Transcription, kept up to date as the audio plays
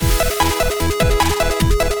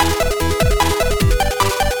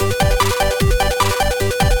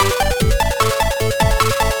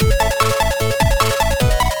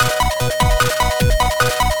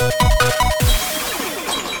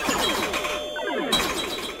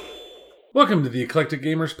Welcome to the Eclectic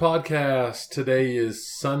Gamers Podcast. Today is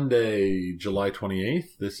Sunday, July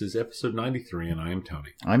 28th. This is episode 93, and I am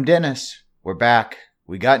Tony. I'm Dennis. We're back.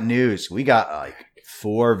 We got news. We got like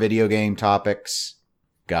 4 video game topics,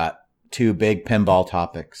 got 2 big pinball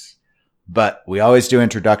topics, but we always do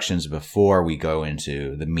introductions before we go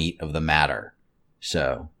into the meat of the matter.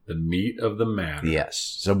 So the meat of the matter. Yes.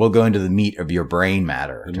 So we'll go into the meat of your brain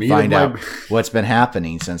matter to find out what's been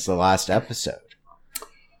happening since the last episode.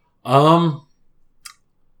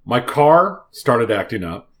 My car started acting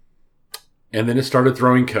up, and then it started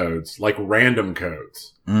throwing codes, like random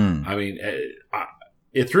codes. I mean,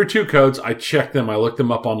 it threw 2 codes. I checked them. I looked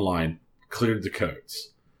them up online, cleared the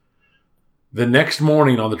codes. The next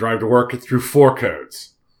morning on the drive to work, it threw 4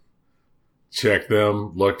 codes. Checked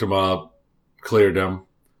them, looked them up, cleared them,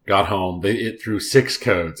 got home. It threw 6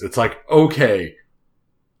 codes. It's like, okay,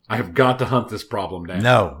 I have got to hunt this problem down.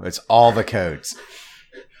 No, it's all the codes.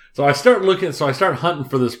 So I start hunting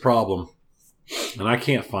for this problem, and I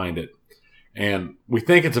can't find it. And we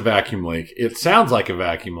think it's a vacuum leak. It sounds like a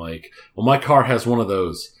vacuum leak. Well, my car has one of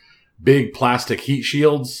those big plastic heat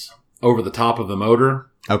shields over the top of the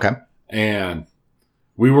motor. Okay. And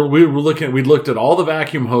we looked at all the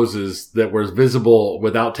vacuum hoses that were visible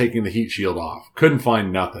without taking the heat shield off. Couldn't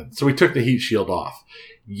find nothing. So we took the heat shield off.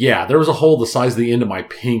 Yeah, there was a hole the size of the end of my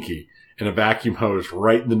pinky and a vacuum hose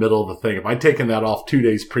right in the middle of the thing. If I'd taken that off 2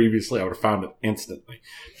 days previously, I would have found it instantly.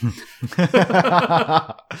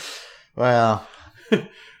 Well,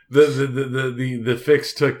 the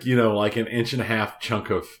fix took, like an 1.5 inch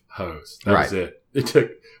chunk of hose. That was it. It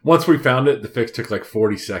took, once we found it, the fix took like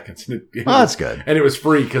 40 seconds. That's good. And it was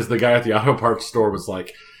free because the guy at the auto parts store was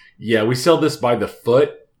like, yeah, we sell this by the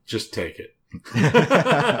foot. Just take it.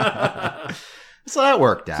 So that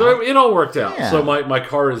worked out. So it all worked out. Yeah. So my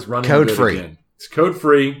car is running code good free. again. It's code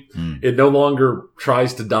free. It no longer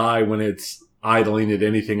tries to die when it's idling at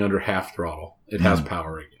anything under half throttle. It has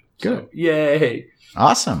power again. Good. So, yay.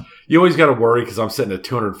 Awesome. You always got to worry because I'm sitting at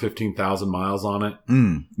 215,000 miles on it.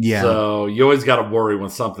 Yeah. So you always got to worry when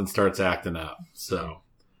something starts acting up. So,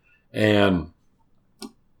 and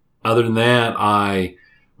other than that,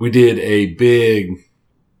 we did a big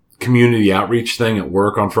community outreach thing at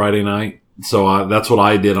work on Friday night. So that's what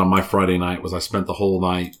I did on my Friday night was I spent the whole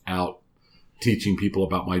night out teaching people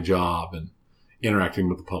about my job and interacting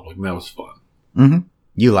with the public. And that was fun. Mm-hmm.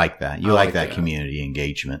 You like that. You like that that community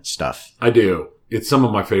engagement stuff. I do. It's some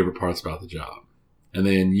of my favorite parts about the job. And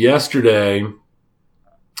then yesterday,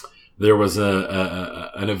 there was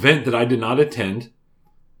an event that I did not attend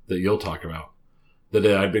that you'll talk about. That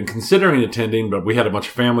I'd been considering attending, but we had a bunch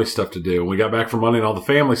of family stuff to do. And we got back from Monday and all the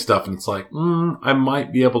family stuff, and it's like, I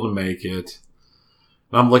might be able to make it.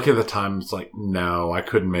 And I'm looking at the time, it's like, no, I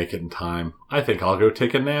couldn't make it in time. I think I'll go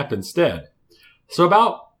take a nap instead. So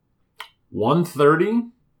about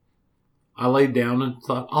 1:30, I laid down and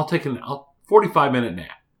thought, I'll take a 45-minute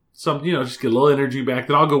nap. So, just get a little energy back.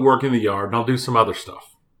 Then I'll go work in the yard, and I'll do some other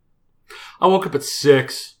stuff. I woke up at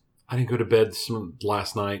 6. I didn't go to bed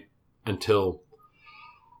last night until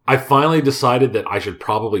I finally decided that I should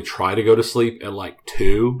probably try to go to sleep at like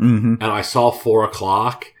 2. And I saw 4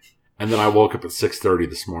 o'clock, and then I woke up at 6:30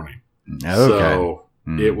 this morning. Okay. So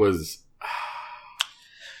it was...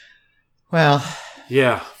 Well...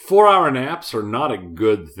 Yeah, 4-hour naps are not a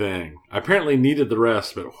good thing. I apparently needed the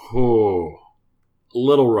rest, but a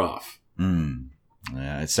little rough.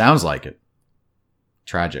 Yeah, it sounds like it.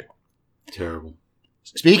 Tragic. Terrible.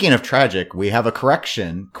 Speaking of tragic, we have a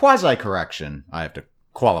quasi-correction, I have to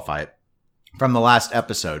qualify it, from the last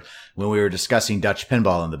episode when we were discussing Dutch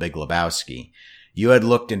Pinball and the Big Lebowski. You had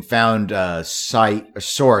looked and found a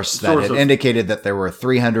source that had indicated that there were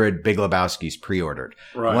 300 Big Lebowskis pre-ordered.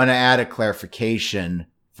 Right. I want to add a clarification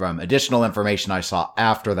from additional information I saw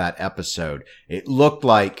after that episode. It looked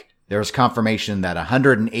like there was confirmation that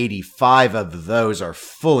 185 of those are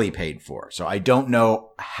fully paid for. So I don't know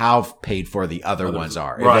how paid for the other ones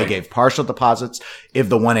are. Right. If they gave partial deposits, if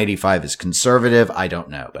the 185 is conservative, I don't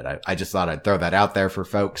know. But I just thought I'd throw that out there for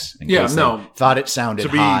folks in case they thought it sounded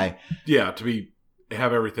high. Yeah,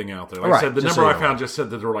 have everything out there. Like I said, the number I found just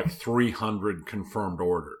said that there were like 300 confirmed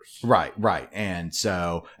orders. Right. And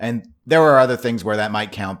so, and there were other things where that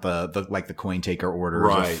might count the like the CoinTaker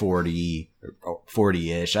orders of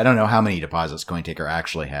 40-ish. I don't know how many deposits CoinTaker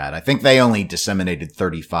actually had. I think they only disseminated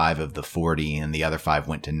 35 of the 40 and the other 5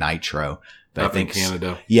 went to Nitro. But Up in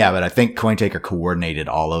Canada. Yeah, but I think CoinTaker coordinated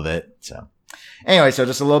all of it. So anyway, so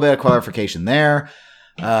just a little bit of clarification there.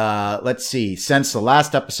 Let's see. Since the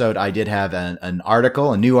last episode, I did have a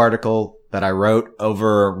new article that I wrote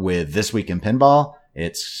over with This Week in Pinball.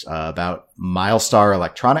 It's about Milestar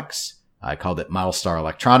Electronics. I called it Milestar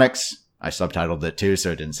Electronics. I subtitled it too,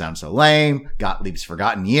 so it didn't sound so lame. Gottlieb's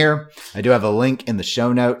Forgotten Year. I do have a link in the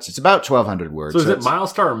show notes. It's about 1,200 words. So is it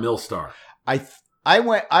Milestar or Milstar?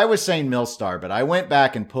 I was saying Milstar, but I went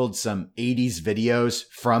back and pulled some 80s videos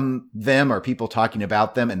from them or people talking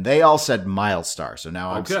about them, and they all said Milestar. So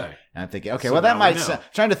now I'm thinking, okay, so well, that might sound,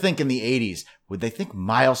 trying to think in the 80s. Would they think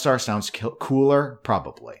Milestar sounds cooler?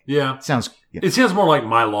 Probably. Yeah. It sounds more like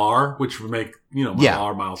Mylar, which would make,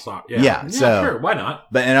 Mylar, Milestar. Yeah. So, sure. Why not?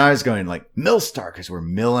 And I was going like Milstar because we're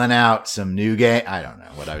milling out some new game. I don't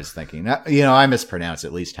know what I was thinking. I mispronounce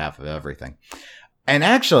at least half of everything. And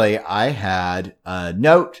actually, I had a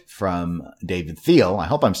note from David Thiel. I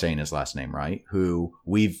hope I'm saying his last name right, who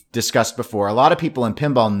we've discussed before. A lot of people in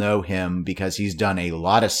pinball know him because he's done a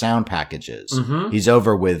lot of sound packages. Mm-hmm. He's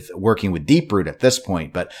working with Deeproot at this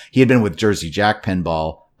point, but he had been with Jersey Jack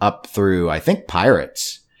Pinball up through, I think,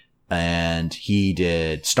 Pirates. And he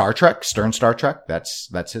did Star Trek, Stern Star Trek.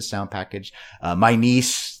 That's his sound package. My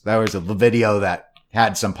niece, that was a video that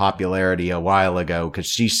had some popularity a while ago because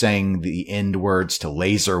she sang the end words to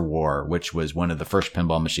Laser War, which was one of the first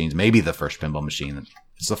pinball machines, maybe the first pinball machine.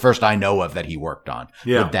 It's the first I know of that he worked on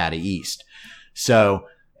with Data East. So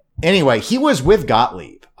anyway, he was with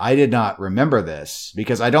Gottlieb. I did not remember this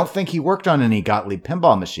because I don't think he worked on any Gottlieb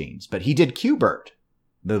pinball machines, but he did Q*bert,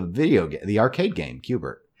 the arcade game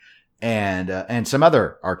Q*bert, and some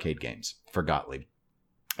other arcade games for Gottlieb.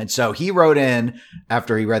 And so he wrote in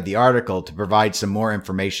after he read the article to provide some more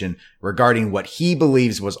information regarding what he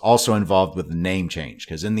believes was also involved with the name change.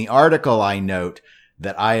 Because in the article, I note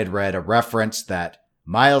that I had read a reference that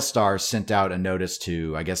Milestar sent out a notice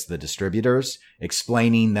to, I guess, the distributors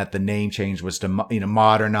explaining that the name change was to,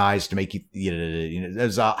 modernize, to make it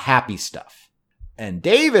was happy stuff. And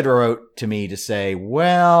David wrote to me to say,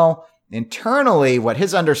 well, internally, what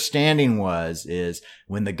his understanding is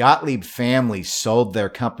when the Gottlieb family sold their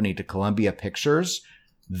company to Columbia Pictures,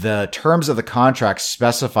 the terms of the contract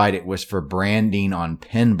specified it was for branding on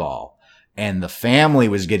pinball. And the family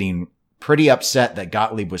was getting pretty upset that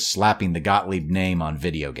Gottlieb was slapping the Gottlieb name on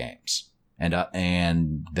video games.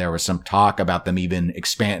 And there was some talk about them even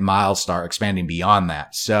Milestar expanding beyond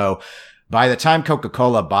that. So by the time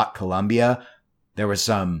Coca-Cola bought Columbia, there was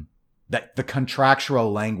that the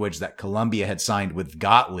contractual language that Columbia had signed with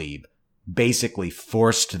Gottlieb basically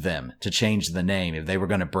forced them to change the name if they were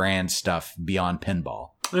going to brand stuff beyond pinball.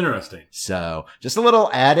 Interesting. So just a little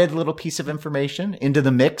added piece of information into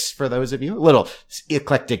the mix for those of you. A little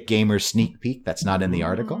eclectic gamer sneak peek that's not in the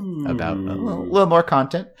article about a little more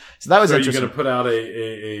content. So that was interesting. You're going to put out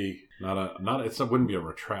it wouldn't be a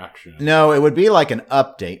retraction. No, it would be like an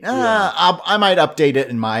update. I might update it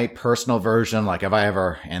in my personal version. Like if I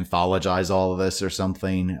ever anthologize all of this or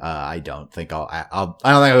something, I don't think I'll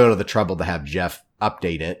go to the trouble to have Jeff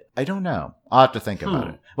update it. I don't know. I'll have to think about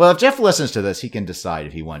it. Well, if Jeff listens to this, he can decide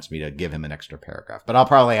if he wants me to give him an extra paragraph, but I'll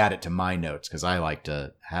probably add it to my notes because I like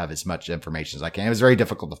to have as much information as I can. It was very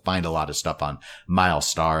difficult to find a lot of stuff on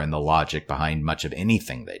Milestar and the logic behind much of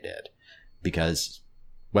anything they did because,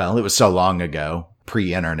 well, it was so long ago,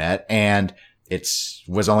 pre-internet, and it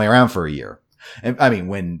was only around for a year. And I mean,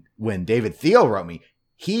 when David Thiel wrote me,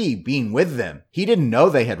 he being with them, he didn't know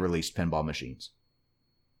they had released pinball machines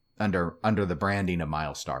under the branding of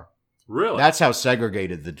Milestar. Really? That's how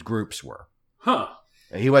segregated the groups were. Huh.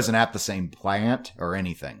 He wasn't at the same plant or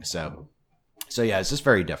anything. So yeah, it's just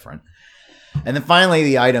very different. And then finally,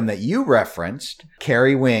 the item that you referenced,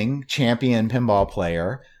 Carrie Wing, champion pinball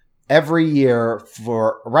player, every year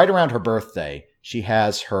for right around her birthday, she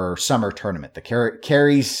has her summer tournament, the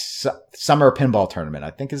Carrie's Summer Pinball Tournament,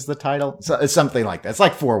 I think is the title. So it's something like that. It's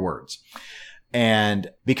like 4 words. And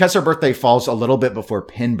because her birthday falls a little bit before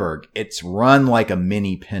Pinburg, it's run like a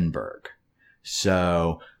mini Pinburg.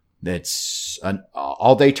 So it's an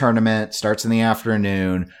all-day tournament, starts in the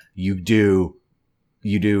afternoon. You do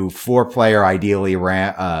 4-player, ideally,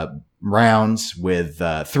 rounds with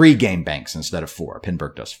 3 game banks instead of 4.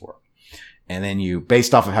 Pinburg does 4. And then you,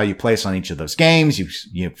 based off of how you place on each of those games,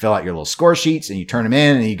 you fill out your little score sheets and you turn them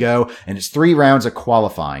in and you go, and it's 3 rounds of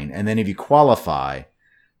qualifying. And then if you qualify,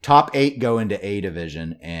 top 8 go into A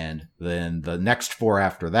division, and then the next 4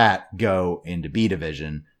 after that go into B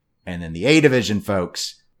division. And then the A division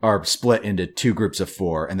folks are split into 2 groups of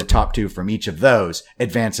 4, and the top 2 from each of those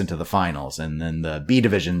advance into the finals. And then the B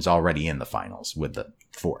division's already in the finals with the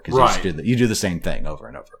 4, because you do the same thing over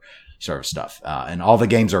and over, sort of stuff. And all the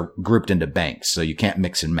games are grouped into banks, so you can't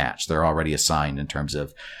mix and match. They're already assigned in terms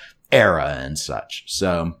of era and such.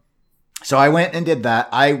 So I went and did that.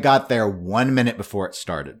 I got there 1 minute before it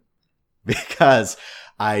started because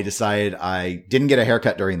I decided I didn't get a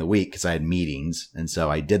haircut during the week because I had meetings. And so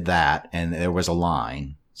I did that, and there was a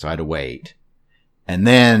line. So I had to wait. And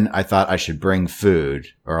then I thought I should bring food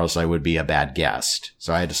or else I would be a bad guest.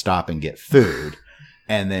 So I had to stop and get food.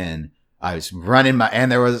 And then I was running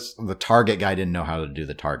and there was the Target guy didn't know how to do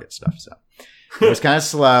the Target stuff. So it was kind of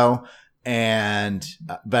slow.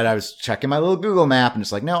 But I was checking my little Google map and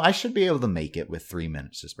it's like, no, I should be able to make it with 3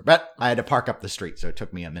 minutes. But I had to park up the street. So it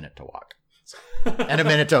took me a minute to walk and a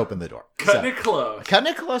minute to open the door. Cutting it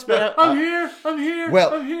close. But I'm here.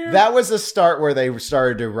 Well, I'm here. that was the start where they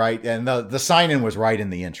started to write, and the sign-in was right in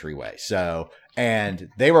the entryway. So, and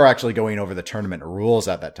they were actually going over the tournament rules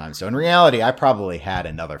at that time. So in reality, I probably had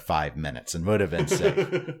another 5 minutes and would have been safe.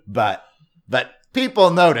 But people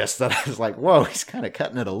noticed that I was like, whoa, he's kind of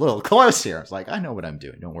cutting it a little close here. I was like, I know what I'm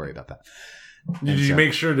doing. Don't worry about that. Did you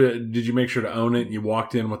make sure to own it? And you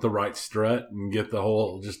walked in with the right strut and get the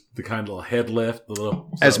whole, just the kind of head lift,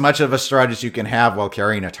 as much of a strut as you can have while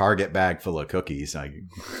carrying a Target bag full of cookies. I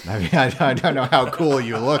don't know how cool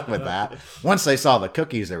you look with that. Once they saw the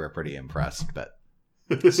cookies, they were pretty impressed. But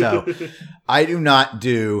so I do not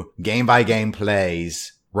do game by game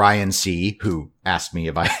plays. Ryan C., who asked me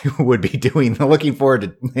if I would be looking forward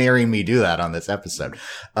to hearing me do that on this episode.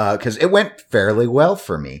 Cause it went fairly well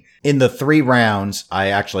for me. In the 3 rounds, I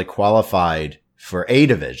actually qualified for A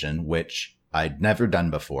division, which I'd never done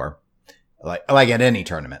before. Like at any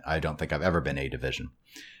tournament. I don't think I've ever been A division.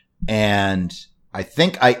 And I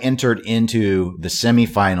think I entered into the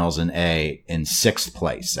semifinals in A in 6th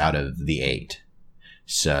place out of the 8.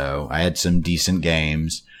 So I had some decent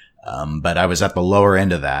games. But I was at the lower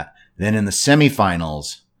end of that. Then in the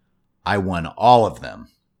semifinals, I won all of them.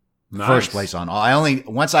 Nice. First place on all.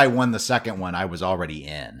 Once I won the second one, I was already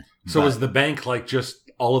in. So was the bank like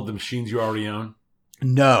just all of the machines you already own?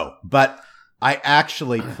 No, but I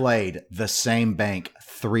actually played the same bank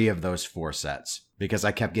 3 of those 4 sets because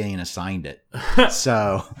I kept getting assigned it.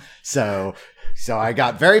 So I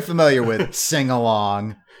got very familiar with Sing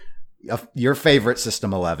Along, your favorite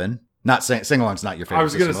System 11. Not saying Sing-Along's not your favorite. I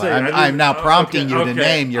was going to say. I'm now prompting you to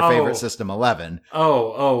name your favorite System 11.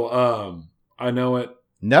 I know it.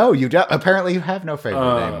 No, apparently you have no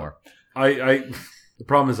favorite anymore. The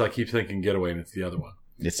problem is I keep thinking Getaway, and it's the other one.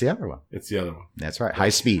 It's the other one. That's right. High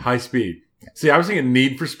Speed. Yeah. See, I was thinking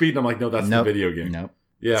Need for Speed, and I'm like, no, that's the video game. Nope.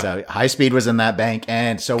 Yeah. So High Speed was in that bank,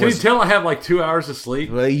 and so Can you tell I have like 2 hours of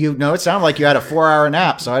sleep? Well, it sounded like you had a 4-hour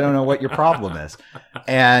nap, so I don't know what your problem is.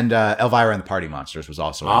 And Elvira and the Party Monsters was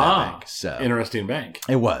also in that bank. So interesting bank.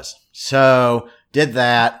 It was. So did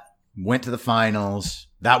that, went to the finals.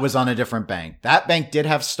 That was on a different bank. That bank did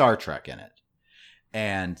have Star Trek in it.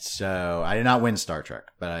 And so I did not win Star Trek,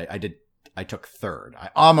 but I took 3rd.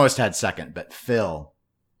 I almost had 2nd, but Phil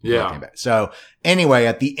came back. So anyway,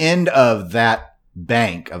 at the end of that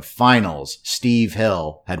bank of finals, Steve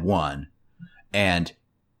Hill had won and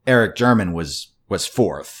Eric German was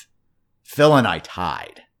 4th. Phil and I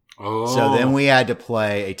tied. Oh. So then we had to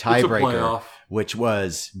play a tiebreaker, which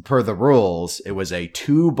was, per the rules, it was a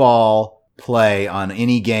 2-ball play on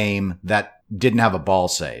any game that didn't have a ball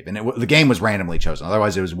save. And the game was randomly chosen.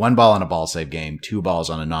 Otherwise, it was 1 ball on a ball save game, 2 balls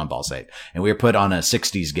on a non-ball save. And we were put on a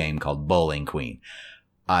 60s game called Bowling Queen.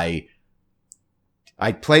 I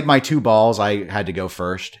played my 2 balls. I had to go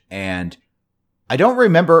first. And I don't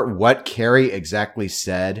remember what Carrie exactly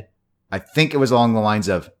said. I think it was along the lines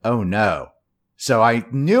of, oh no. So I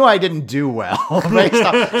knew I didn't do well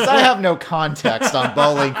because I have no context on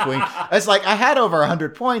Bowling Queen. It's like I had over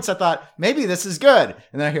 100 points. I thought maybe this is good.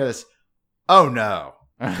 And then I hear this, oh no.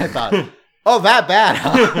 And I thought, oh, that bad,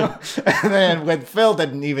 huh? And then when Phil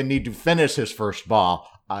didn't even need to finish his first ball,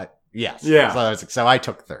 yes. Yeah. So I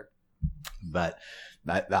took 3rd. But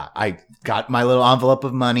I got my little envelope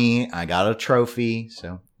of money. I got a trophy.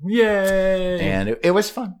 So yay! And it was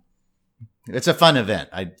fun. It's a fun event.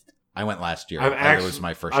 I went last year. It was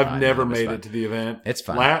my first time. I've never made it to the event. It's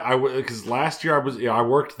fun. Because last year I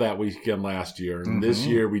worked that weekend last year, and this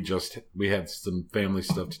year we had some family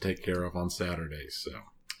stuff to take care of on Saturdays. So,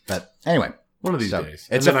 but anyway, one of these days,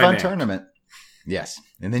 it's a fun tournament. Yes,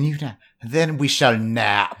 and then we shall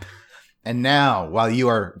nap. And now, while you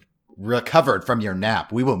are recovered from your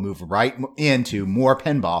nap, we will move right into more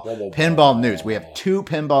pinball news. We have 2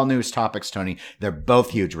 pinball news topics, Tony. They're both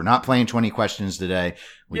huge. We're not playing 20 questions today.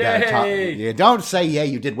 We got to talk. Don't say yay,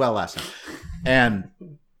 you did well last time. And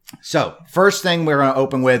so first thing we're going to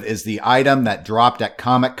open with is the item that dropped at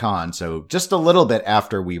Comic-Con. So just a little bit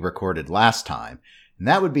after we recorded last time. And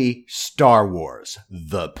that would be Star Wars,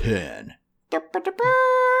 the pin.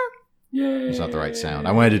 Yay. It's not the right sound.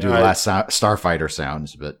 I wanted to do the last Starfighter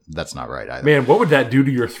sounds, but that's not right either. Man, what would that do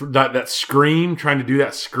to your that scream? Trying to do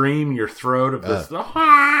that scream in your throat of this.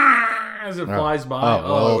 as it flies by.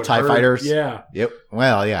 Little TIE fighters. Yeah. Yep.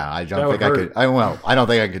 Well, yeah. I don't think I could. I don't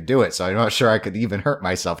think I could do it. So I'm not sure I could even hurt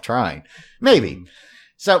myself trying. Maybe.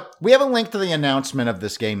 So we have a link to the announcement of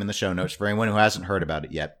this game in the show notes for anyone who hasn't heard about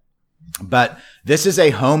it yet. But this is a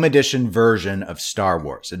home edition version of Star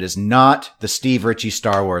Wars. It is not the Steve Ritchie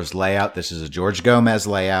Star Wars layout. This is a George Gomez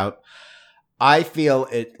layout. I feel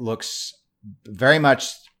it looks very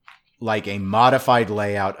much like a modified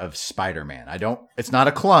layout of Spider-Man. It's not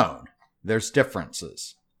a clone. There's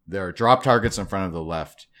differences. There are drop targets in front of the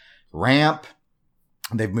left ramp.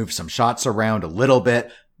 They've moved some shots around a little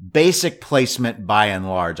bit. Basic placement, by and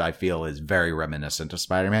large, I feel is very reminiscent of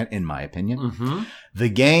Spider-Man, in my opinion. Mm-hmm. The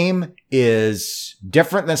game is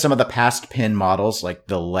different than some of the past pin models. Like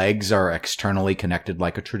the legs are externally connected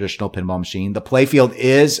like a traditional pinball machine. The playfield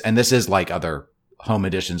is, and this is like other home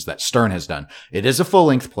editions that Stern has done, it is a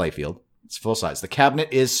full-length playfield. It's full size. The cabinet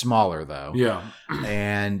is smaller, though. Yeah.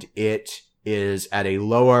 And it is at a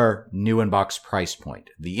lower new in-box price point.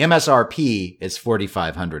 The MSRP is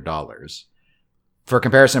 $4,500. For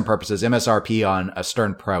comparison purposes, MSRP on a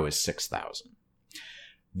Stern Pro is $6,000.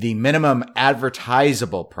 The minimum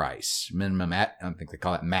advertisable price, I don't think they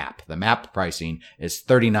call it MAP. The MAP pricing is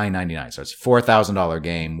 $39.99. So it's a $4,000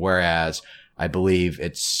 game, whereas I believe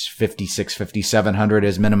it's $5,700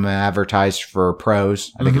 is minimum advertised for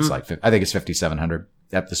pros. I think it's $5,700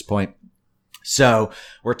 at this point. So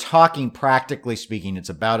we're talking, practically speaking, it's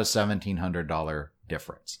about a $1,700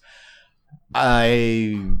 difference.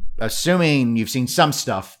 Assuming you've seen some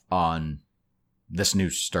stuff on this new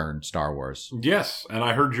Stern Star Wars. Yes, and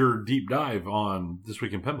I heard your deep dive on This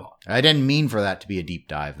Week in Pinball. I didn't mean for that to be a deep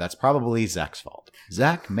dive. That's probably Zach's fault.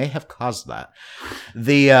 Zach may have caused that.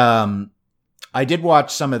 I did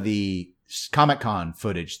watch some of the Comic-Con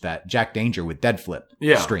footage that Jack Danger with Dead Flip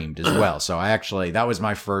streamed as well. So that was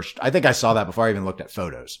my first, I think I saw that before I even looked at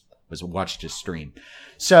photos, watched his stream.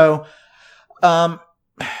 So,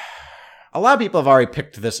 a lot of people have already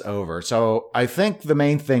picked this over. So I think the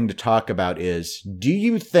main thing to talk about is, do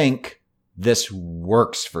you think this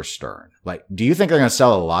works for Stern? Like, do you think they're going to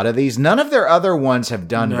sell a lot of these? None of their other ones have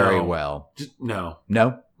done very well. No.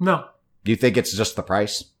 No? No. Do you think it's just the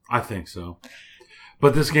price? I think so.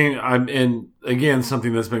 But this game, and again,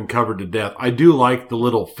 something that's been covered to death. I do like the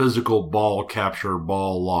little physical ball capture,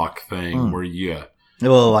 ball lock thing where you... A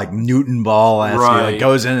little like Newton ball as it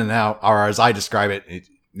goes in and out, or as I describe it,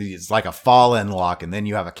 it's like a fall-in lock, and then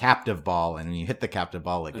you have a captive ball, and when you hit the captive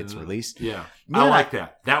ball, it gets released. Yeah, I like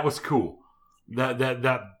that. That was cool.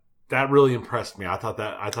 That really impressed me. I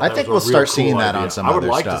think we'll start seeing that on some other stuff. I would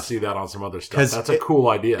like to see that on some other stuff. That's a cool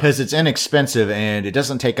idea. Because it's inexpensive, and it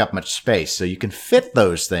doesn't take up much space, so you can fit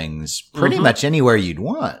those things pretty much anywhere you'd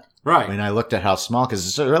want. Right. I mean, I looked at how small, because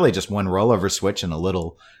it's really just one rollover switch and a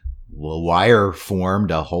little wire form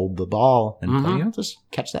to hold the ball, and just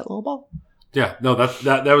catch that little ball. Yeah, no,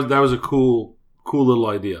 that was a cool little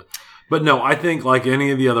idea. But no, I think like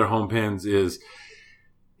any of the other home pins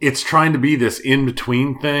it's trying to be this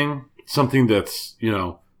in-between thing, something that's,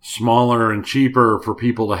 smaller and cheaper for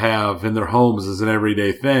people to have in their homes as an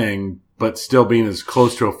everyday thing, but still being as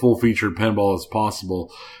close to a full-featured pinball as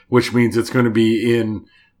possible, which means it's going to be in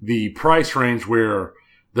the price range where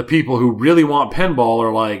the people who really want pinball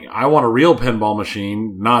are like, I want a real pinball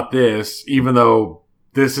machine, not this, even though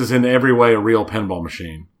this is in every way a real pinball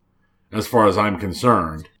machine, as far as I'm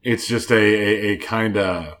concerned. It's just a kind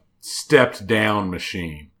of stepped down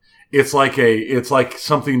machine. It's like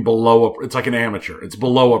something below it's like an amateur. It's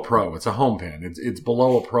below a pro. It's a home pin. It's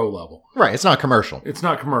below a pro level. Right. It's not commercial. It's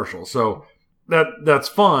not commercial. So that's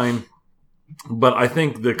fine. But I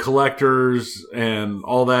think the collectors and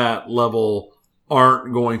all that level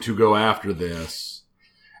aren't going to go after this.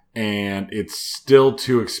 And it's still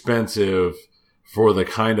too expensive for the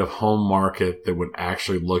kind of home market that would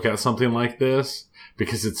actually look at something like this,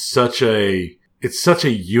 because it's such a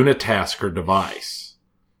unitasker device.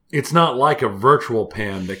 It's not like a virtual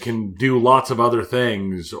pen that can do lots of other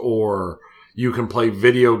things, or you can play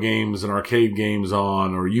video games and arcade games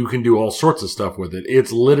on, or you can do all sorts of stuff with it.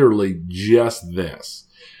 It's literally just this.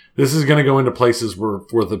 This is going to go into places where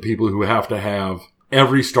for the people who have to have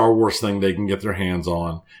every Star Wars thing they can get their hands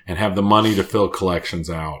on and have the money to fill collections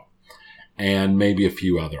out. And maybe a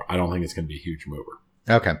few other. I don't think it's going to be a huge mover.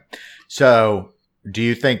 Okay. So do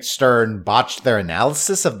you think Stern botched their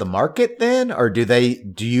analysis of the market then? Or do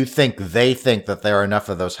you think they think that there are enough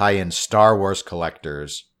of those high-end Star Wars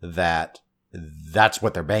collectors that's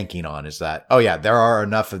what they're banking on, is that, oh yeah, there are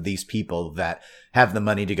enough of these people that have the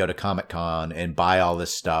money to go to Comic-Con and buy all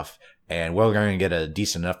this stuff, and we're going to get a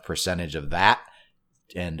decent enough percentage of that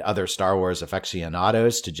and other Star Wars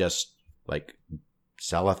aficionados to just like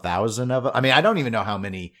sell 1,000 of it. I mean, I don't even know how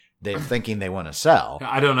many they're thinking they want to sell.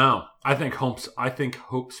 I don't know. I think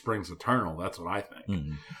hope springs eternal. That's what I think.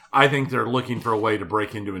 Mm. I think they're looking for a way to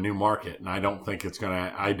break into a new market, and I don't think it's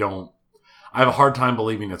gonna. I have a hard time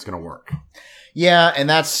believing it's gonna work. Yeah, and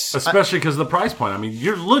that's especially because of the price point. I mean,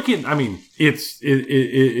 you're looking. I mean, it's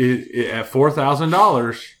at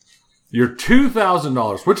 $4,000. You're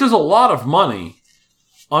 $2,000, which is a lot of money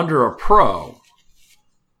under a pro.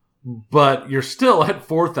 But you're still at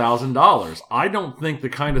 $4,000. I don't think the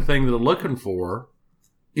kind of thing that they're looking for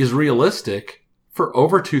is realistic for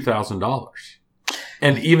over $2,000.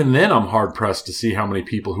 And even then, I'm hard pressed to see how many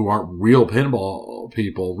people who aren't real pinball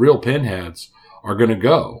people, real pinheads, are going to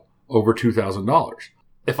go over $2,000.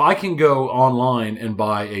 If I can go online and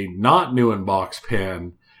buy a not new in box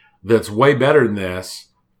pin that's way better than this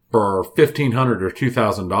for $1,500 or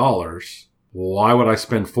 $2,000, why would I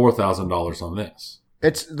spend $4,000 on this?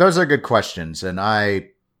 Those are good questions. And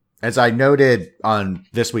as I noted on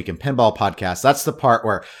This Week in Pinball podcast, that's the part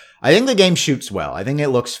where I think the game shoots well. I think it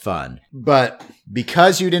looks fun. But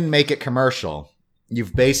because you didn't make it commercial,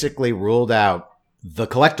 you've basically ruled out the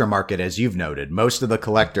collector market, as you've noted. Most of the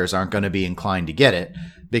collectors aren't going to be inclined to get it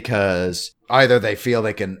because either they feel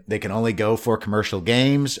they can only go for commercial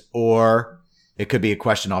games, or it could be a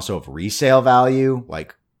question also of resale value.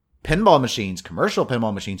 Like, pinball machines, commercial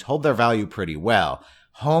pinball machines hold their value pretty well.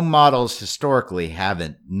 Home models historically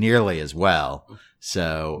haven't nearly as well.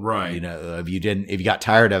 So, right. If you got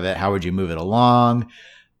tired of it, how would you move it along?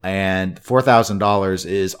 And $4,000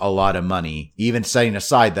 is a lot of money, even setting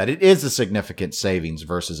aside that it is a significant savings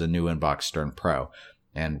versus a new inbox Stern Pro.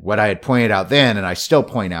 And what I had pointed out then, and I still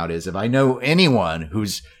point out, is if I know anyone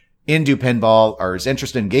who's into pinball or is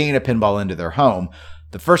interested in getting a pinball into their home,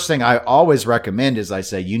 the first thing I always recommend is I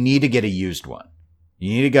say, you need to get a used one. You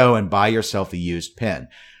need to go and buy yourself a used pin.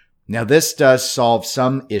 Now, this does solve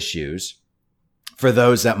some issues for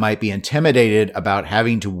those that might be intimidated about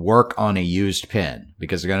having to work on a used pin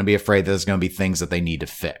because they're going to be afraid there's going to be things that they need to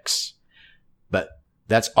fix. But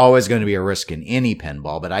that's always going to be a risk in any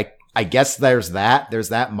pinball. But I guess there's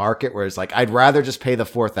that market where it's like, I'd rather just pay the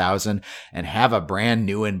 $4,000 and have a brand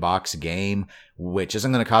new in-box game, which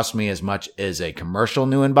isn't going to cost me as much as a commercial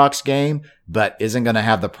new in-box game, but isn't going to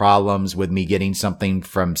have the problems with me getting something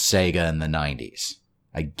from Sega in the 90s.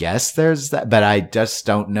 I guess there's that, but I just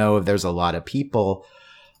don't know if there's a lot of people.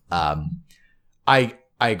 I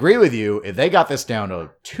agree with you. If they got this down to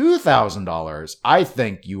 $2,000, I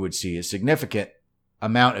think you would see a significant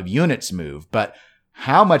amount of units move, but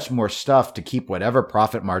how much more stuff to keep whatever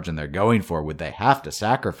profit margin they're going for would they have to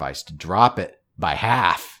sacrifice to drop it by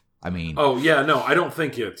half? I mean, oh yeah, no, I don't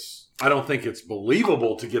think it's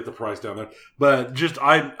believable to get the price down there. But just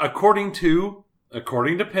according to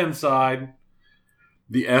Pinside,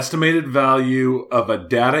 the estimated value of a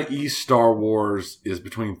Data East Star Wars is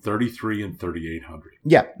between $3,300 and $3,800.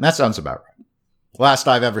 Yeah, that sounds about right. Last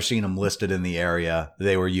I've ever seen them listed in the area,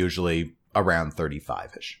 they were usually around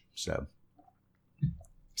 35-ish. So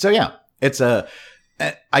yeah,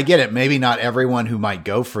 I get it. Maybe not everyone who might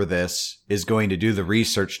go for this is going to do the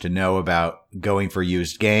research to know about going for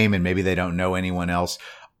used game, and maybe they don't know anyone else.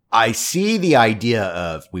 I see the idea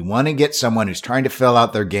of we want to get someone who's trying to fill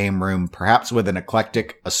out their game room, perhaps with an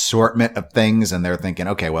eclectic assortment of things. And they're thinking,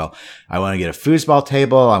 okay, well, I want to get a foosball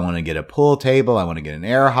table. I want to get a pool table. I want to get an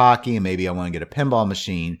air hockey. And maybe I want to get a pinball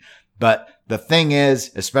machine. But the thing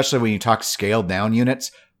is, especially when you talk scaled down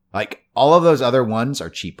units, like all of those other ones are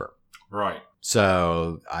cheaper. Right.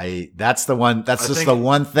 So that's the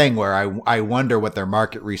one thing where I wonder what their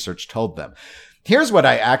market research told them. Here's what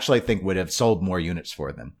I actually think would have sold more units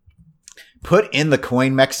for them. Put in the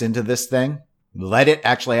CoinMex into this thing, let it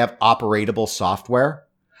actually have operatable software,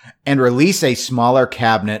 and release a smaller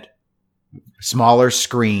cabinet, smaller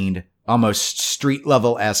screened, almost street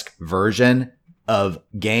level-esque version of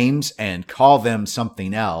games and call them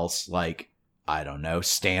something else like, I don't know,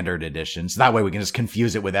 standard editions. That way we can just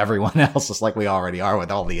confuse it with everyone else, just like we already are with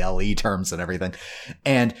all the LE terms and everything,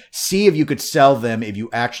 and see if you could sell them if you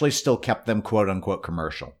actually still kept them quote unquote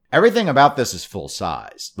commercial. Everything about this is full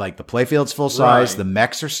size. Like the playfield's full size. Right. The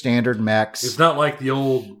mechs are standard mechs. It's not like the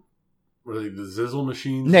old, the Zizzle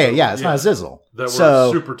machines? Yeah, it's not a Zizzle. That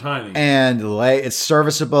were super tiny. And it's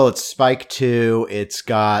serviceable. It's Spike 2. It's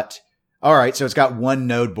got one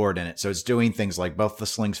node board in it. So it's doing things like both the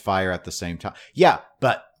slings fire at the same time. Yeah,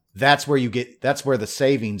 but that's where the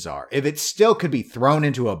savings are. If it still could be thrown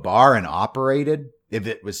into a bar and operated, if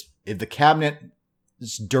the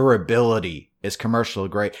cabinet's durability is commercial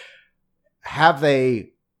grade,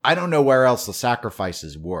 I don't know where else the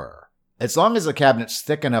sacrifices were. as long as the cabinet's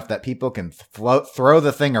thick enough that people can throw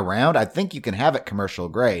the thing around, I think you can have it commercial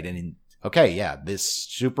grade. And okay, yeah, this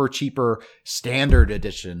super cheaper standard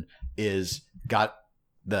edition doesn't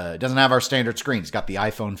have our standard screen. It's got the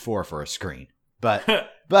iPhone 4 for a screen. But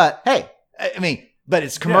hey, I mean, but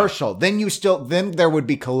it's commercial. Yeah. Then there would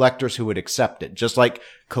be collectors who would accept it. Just like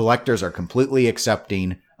collectors are completely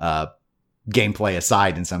accepting, gameplay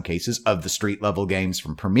aside in some cases, of the street level games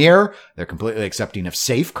from Premier. They're completely accepting of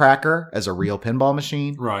Safecracker as a real pinball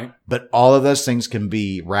machine. Right. But all of those things can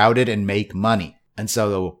be routed and make money. And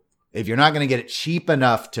so if you're not going to get it cheap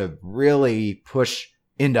enough to really push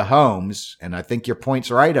into homes, and I think your point's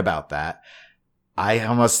right about that, I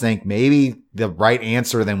almost think maybe the right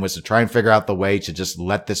answer then was to try and figure out the way to just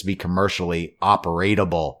let this be commercially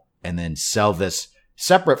operatable and then sell this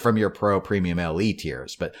separate from your Pro Premium LE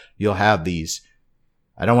tiers. But you'll have these,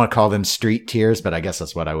 I don't want to call them street tiers, but I guess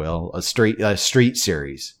that's what I will, a street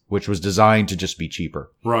series, which was designed to just be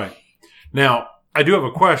cheaper. Right. Now, I do have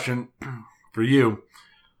a question for you,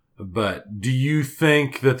 but do you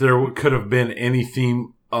think that there could have been any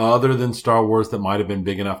theme other than Star Wars that might have been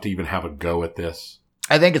big enough to even have a go at this?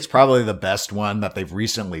 I think it's probably the best one that they've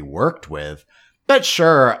recently worked with. But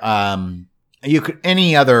sure, you could,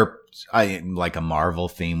 any other, like a Marvel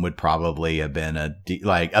theme would probably have been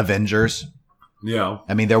like Avengers. Yeah.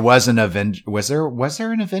 I mean, there was an was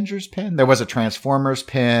there an Avengers pin? There was a Transformers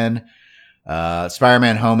pin,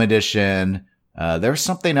 Spider-Man Home Edition. There was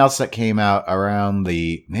something else that came out around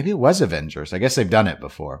maybe it was Avengers. I guess they've done it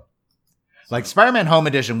before. Like Spider-Man Home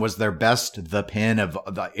Edition was their best, the pin of,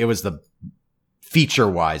 it was the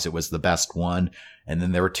feature-wise, it was the best one. And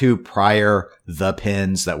then there were two prior the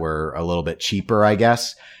pins that were a little bit cheaper, I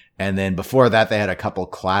guess. And then before that, they had a couple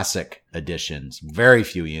classic editions. Very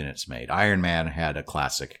few units made. Iron Man had a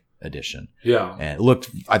classic edition. Yeah. And it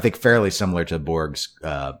looked, I think, fairly similar to Borg's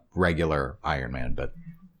regular Iron Man. But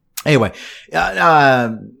anyway,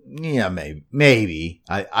 yeah, maybe.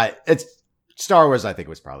 It's Star Wars, I think,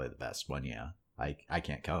 was probably the best one, yeah. I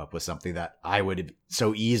can't come up with something that I would have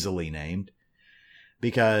so easily named.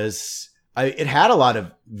 Because it had a lot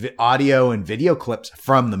of audio and video clips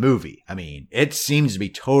from the movie. I mean, it seems to be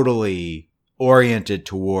totally oriented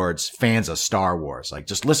towards fans of Star Wars. Like,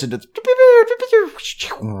 just listen to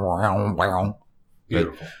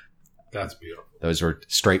beautiful. That's beautiful. Those were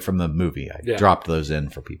straight from the movie. I dropped those in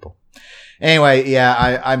for people. Anyway,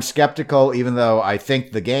 yeah, I'm skeptical, even though I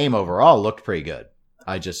think the game overall looked pretty good.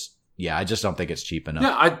 I just don't think it's cheap enough.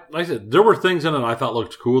 Yeah, like I said, there were things in it I thought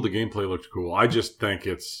looked cool. The gameplay looked cool. I just think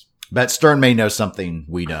it's... But Stern may know something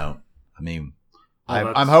we don't. I mean,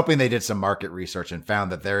 I'm hoping they did some market research and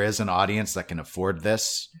found that there is an audience that can afford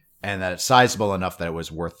this and that it's sizable enough that it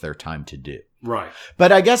was worth their time to do. Right.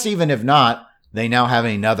 But I guess even if not, they now have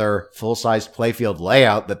another full-sized playfield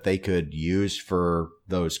layout that they could use for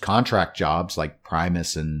those contract jobs like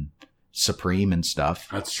Primus and Supreme and stuff.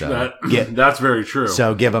 That's that's very true.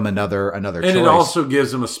 So give them another and choice. And it also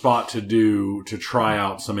gives them a spot to try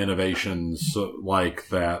out some innovations like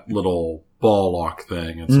that little ball lock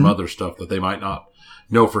thing and some other stuff that they might not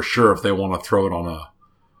know for sure if they want to throw it on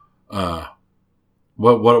a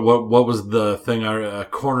what was the thing? A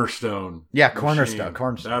Cornerstone. Yeah, Cornerstone.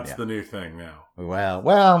 Cornerstone. That's the new thing now.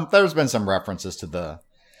 Well, there's been some references to the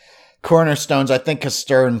Cornerstones. I think because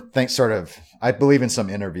Stern thinks I believe in some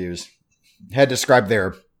interviews, had described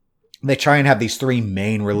they try and have these three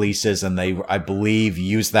main releases, and they, I believe,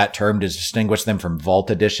 use that term to distinguish them from Vault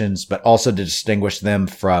editions, but also to distinguish them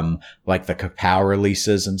from like the Kapow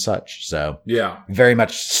releases and such. So yeah, very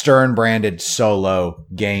much Stern branded solo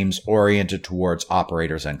games oriented towards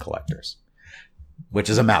operators and collectors, which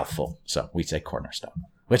is a mouthful. So we say Cornerstone,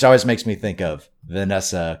 which always makes me think of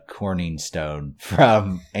Vanessa Corningstone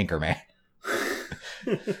from Anchorman.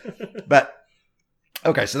 But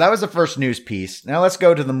okay, so that was the first news piece. Now let's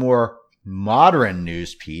go to the more modern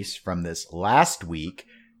news piece from this last week,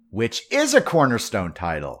 which is a Cornerstone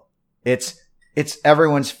title. It's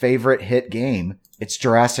everyone's favorite hit game. It's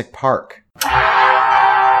Jurassic Park.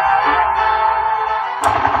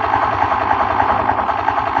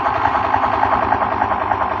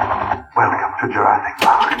 Welcome to Jurassic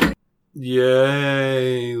Park.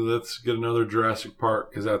 Yay! Let's get another Jurassic Park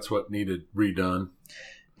because that's what needed redone.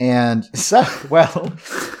 And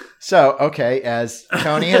okay, as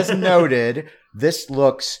Tony has noted, this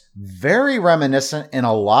looks very reminiscent in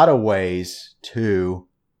a lot of ways to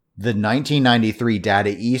the 1993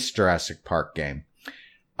 Data East Jurassic Park game.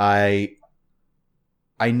 I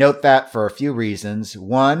note that for a few reasons.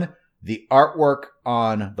 One, the artwork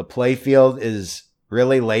on the playfield is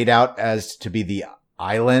really laid out as to be the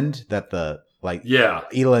island that the like Yeah.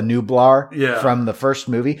 Ela Nublar Yeah. from the first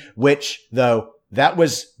movie, which though that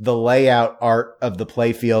was the layout art of the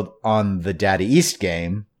playfield on the Data East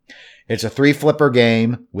game. It's a 3-flipper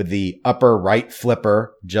game with the upper right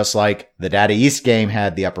flipper, just like the Data East game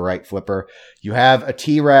had the upper right flipper. You have a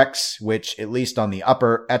T-Rex, which at least on the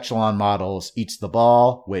upper echelon models eats the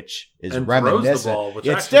ball, which is And throws the reminiscent. ball, which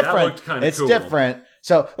It's actually, that different. looked kinda It's cool. different.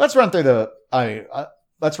 So let's run through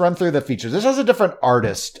let's run through the features. This has a different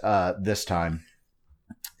artist this time,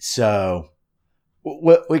 so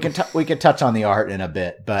we can touch on the art in a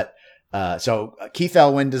bit. But so Keith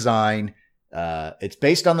Elwin design. It's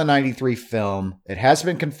based on the 93 film. It has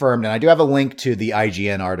been confirmed, and I do have a link to the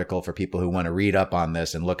IGN article for people who want to read up on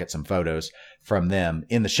this and look at some photos from them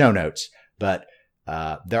in the show notes. But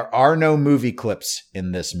there are no movie clips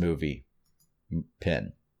in this movie.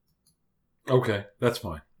 Pin. Okay, that's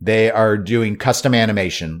fine. They are doing custom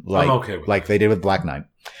animation, like I'm okay with like they did with Black Knight.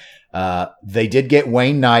 They did get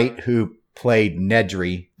Wayne Knight, who played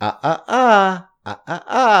Nedry. For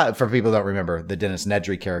people who don't remember, the Dennis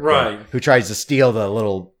Nedry character, Right. who tries to steal the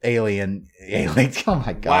little alien. Oh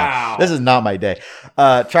my god! Wow. This is not my day.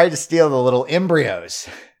 Tried to steal the little embryos.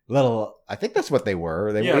 I think that's what they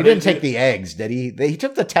were. He Yeah, didn't take the eggs, did he? He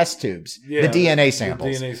took the test tubes, Yeah, the DNA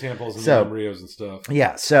samples. The DNA samples and So- the embryos and stuff.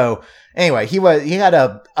 Yeah. So anyway, he had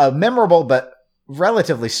a memorable but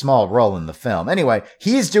relatively small role in the film. Anyway,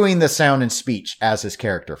 he's doing the sound and speech as his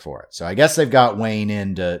character for it. So I guess they've got Wayne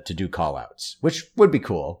in to do call outs, which would be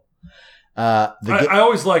cool. I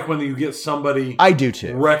always like when you get somebody I do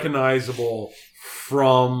too. recognizable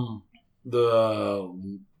from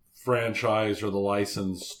the franchise or the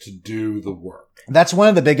license to do the work. That's one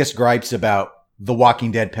of the biggest gripes about the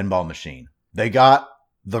Walking Dead pinball machine. They got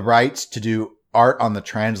the rights to do art on the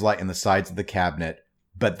translite and the sides of the cabinet,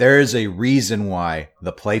 but there is a reason why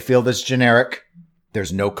the playfield is generic.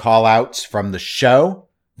 There's no call outs from the show.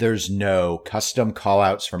 There's no custom call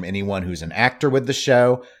outs from anyone who's an actor with the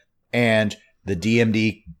show. And the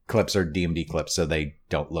DMD clips are DMD clips, so they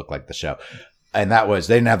don't look like the show. And they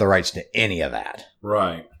didn't have the rights to any of that.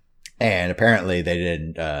 Right. And apparently they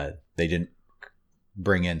didn't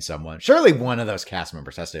bring in someone. Surely one of those cast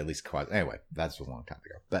members has to at least anyway, that's a long time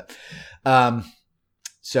ago. But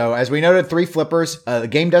so as we noted, 3 flippers. The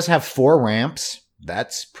game does have 4 ramps.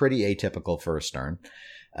 That's pretty atypical for a Stern.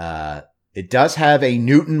 It does have a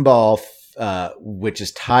Newton ball, which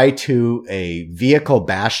is tied to a vehicle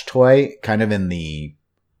bash toy, kind of in the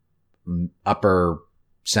upper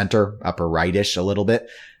center, upper rightish a little bit.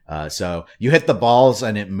 So you hit the balls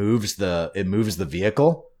and it moves the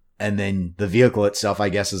vehicle. And then the vehicle itself, I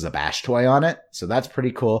guess, is a bash toy on it. So that's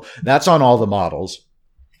pretty cool. That's on all the models.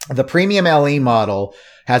 The premium LE model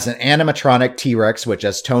has an animatronic T-Rex, which,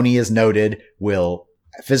 as Tony has noted, will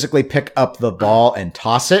physically pick up the ball and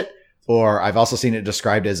toss it. Or I've also seen it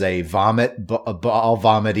described as a ball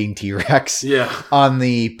vomiting T-Rex. Yeah. On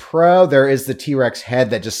the Pro, there is the T-Rex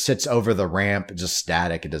head that just sits over the ramp, just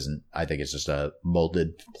static. I think it's just a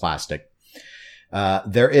molded plastic.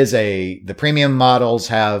 The premium models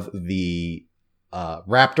have the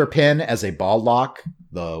Raptor pin as a ball lock,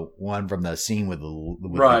 the one from the scene with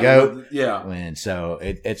the goat. Yeah. And so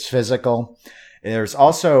it's physical. There's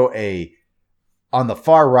also on the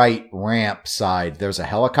far right ramp side, there's a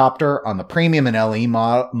helicopter. On the premium and LE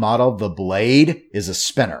model, the blade is a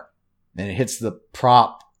spinner, and it hits the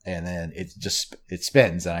prop, and then it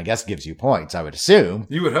spins, and I guess gives you points, I would assume.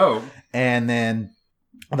 You would hope. And then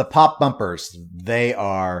the pop bumpers, they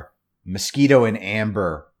are mosquito and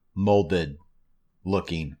amber molded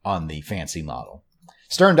looking on the fancy model.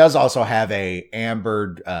 Stern does also have a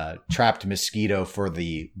ambered trapped mosquito for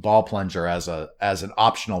the ball plunger as an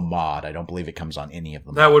optional mod. I don't believe it comes on any of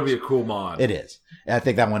them. That would be a cool mod. It is. I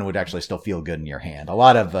think that one would actually still feel good in your hand. A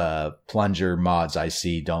lot of plunger mods I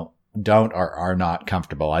see don't or are not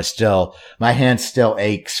comfortable. My hand still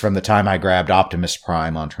aches from the time I grabbed Optimus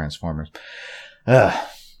Prime on Transformers. It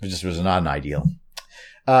just was not an ideal.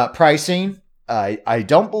 Pricing. I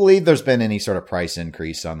don't believe there's been any sort of price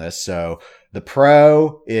increase on this. So the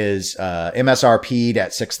Pro is MSRP'd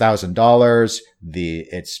at $6,000.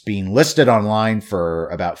 It's being listed online for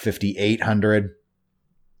about $5,800.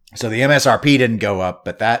 So the MSRP didn't go up,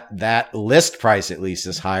 but that list price at least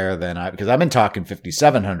is higher than because I've been talking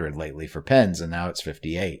 $5,700 lately for pens, and now it's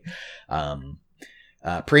 $5,800.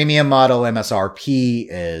 Premium model MSRP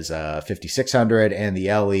is $5,600, and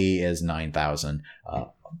the LE is $9,000.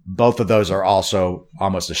 Both of those are also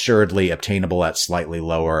almost assuredly obtainable at slightly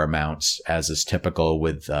lower amounts, as is typical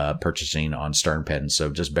with purchasing on Stern pens. So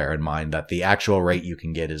just bear in mind that the actual rate you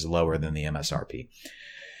can get is lower than the MSRP.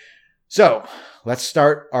 So let's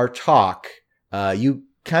start our talk.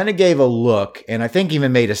 kind of gave a look, and I think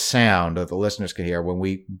even made a sound that the listeners could hear when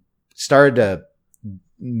we started to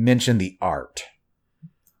mention the art.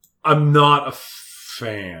 I'm not a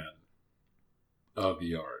fan of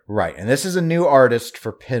the art. Right. And this is a new artist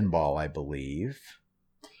for pinball, I believe.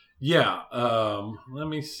 Yeah. Let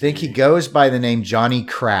me see. I think he goes by the name Johnny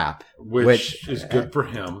Crap. Which is good for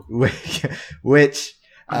him. Which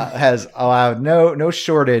has allowed no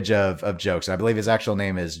shortage of jokes. I believe his actual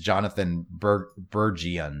name is Jonathan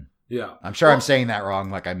Bergian. Yeah. I'm sure I'm saying that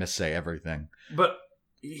wrong, like I missay everything. But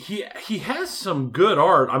he has some good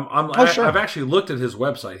art. Sure. I've actually looked at his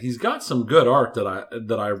website. He's got some good art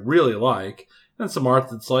that I really like, and some art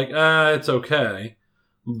that's like, it's okay.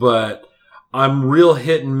 But I'm real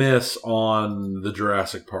hit and miss on the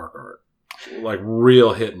Jurassic Park art. Like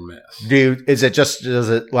real hit and miss. Dude, does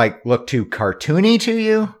it like look too cartoony to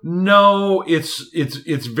you? No,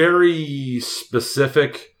 it's very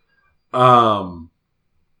specific.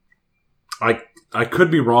 I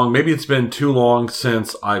could be wrong. Maybe it's been too long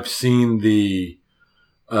since I've seen the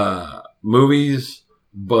movies,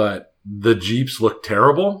 but the Jeeps look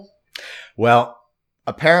terrible. Well,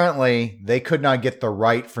 apparently they could not get the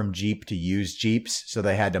right from Jeep to use Jeeps, so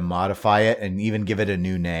they had to modify it and even give it a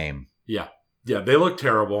new name. Yeah, they look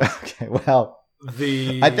terrible. Okay, well,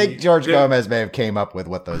 I think George Gomez may have came up with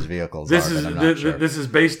what those vehicles are, but I'm not sure. This is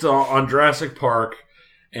based on Jurassic Park,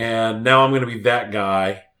 and now I'm going to be that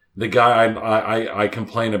guy. The guy I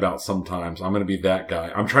complain about sometimes. I'm going to be that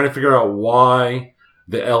guy. I'm trying to figure out why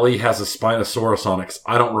the LE has a Spinosaurus on it, 'cause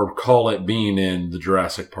I don't recall it being in the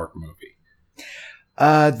Jurassic Park movie.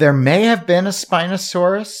 There may have been a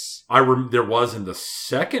Spinosaurus. There was in the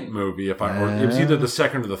second movie, or it was either the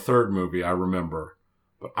second or the third movie, I remember.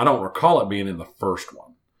 But I don't recall it being in the first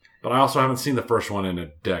one. But I also haven't seen the first one in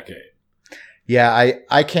a decade. Yeah,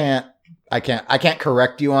 I can't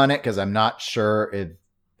correct you on it because I'm not sure if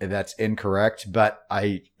that's incorrect, but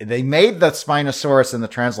they made the Spinosaurus in the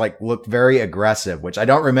Translite look very aggressive, which I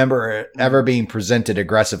don't remember it ever being presented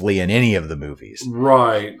aggressively in any of the movies.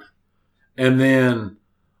 Right. And then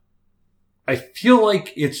I feel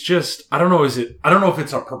like it's just, I don't know if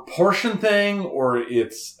it's a proportion thing or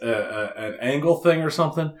it's an angle thing or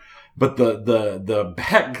something, but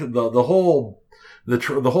the whole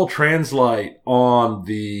Translite on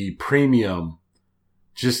the premium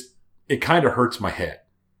just, it kind of hurts my head.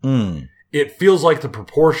 It feels like the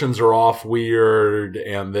proportions are off weird,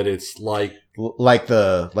 and that it's like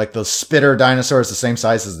the spitter dinosaur is the same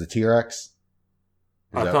size as the T-Rex.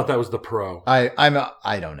 I thought that was the Pro.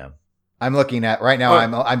 I don't know. I'm looking at right now.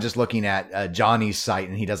 I'm just looking at Johnny's site,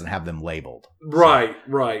 and he doesn't have them labeled. Right,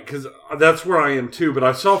 because that's where I am too. But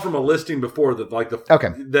I saw from a listing before that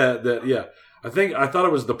I thought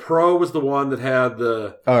it was the Pro was the one that had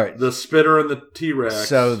the spitter and the T-Rex.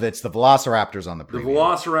 So that's the Velociraptors on the premium. The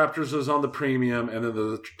Velociraptors is on the premium, and then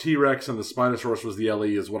the T-Rex and the Spinosaurus was the LE,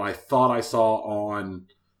 is what I thought I saw on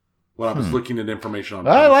when I was looking at information on.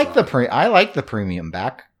 I like the premium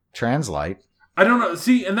back Translite. I don't know.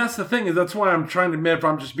 See, and that's the thing, is that's why I'm trying to admit if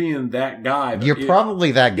I'm just being that guy. You're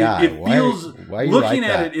probably that guy. It feels, why you looking like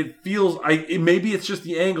at that? it feels, maybe it's just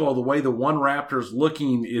the angle, the way the one Raptor's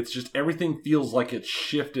looking, it's just, everything feels like it's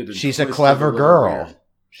shifted. And she's a clever girl. Weird.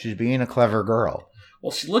 She's being a clever girl.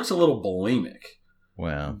 Well, she looks a little bulimic.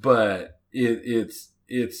 Well. But it's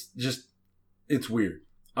just, it's weird.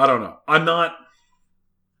 I don't know. I'm not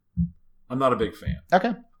a big fan.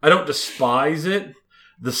 Okay. I don't despise it.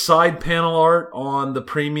 The side panel art on the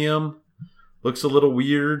premium looks a little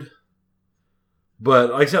weird.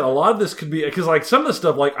 But like I said, a lot of this could be, because like some of the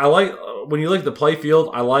stuff, like I like, when you look at the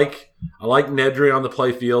playfield, I like Nedry on the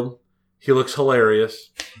playfield. He looks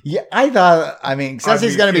hilarious. Yeah, since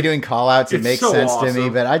he's going to be doing call-outs, it makes so sense awesome to me,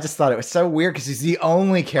 but I just thought it was so weird because he's the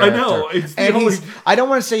only character. I know. I don't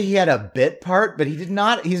want to say he had a bit part, but he's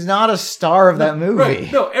not a star of that movie.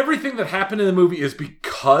 Right. No, everything that happened in the movie is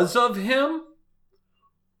because of him,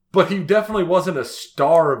 but he definitely wasn't a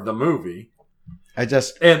star of the movie.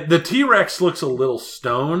 And the T-Rex looks a little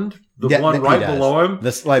stoned. The one right below him.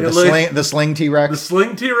 The sling T-Rex. The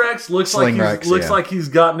sling T-Rex looks like he's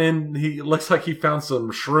gotten in. He looks like he found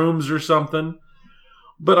some shrooms or something.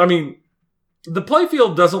 But I mean, the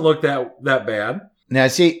playfield doesn't look that bad. Now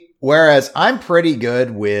see, whereas I'm pretty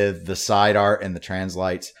good with the side art and the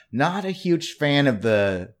Translites, not a huge fan of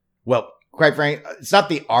quite frankly, it's not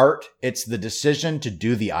the art, it's the decision to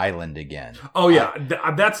do the island again. Oh yeah,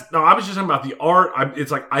 I was just talking about the art.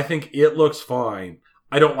 I think it looks fine.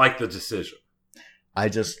 I don't like the decision. And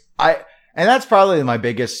that's probably my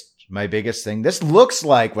biggest thing. This looks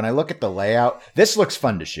like, when I look at the layout, this looks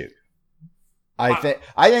fun to shoot. I think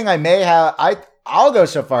I may have, I'll go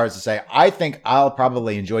so far as to say I think I'll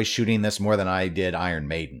probably enjoy shooting this more than I did Iron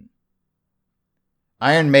Maiden.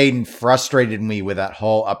 Iron Maiden frustrated me with that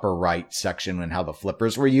whole upper right section and how the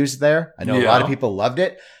flippers were used there. I know a lot of people loved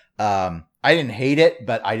it. I didn't hate it,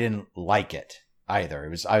 but I didn't like it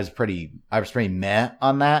either. I was pretty meh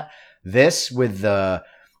on that. This with so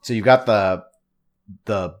you've got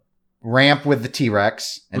the ramp with the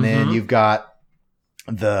T-Rex, and then you've got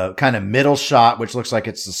the kind of middle shot, which looks like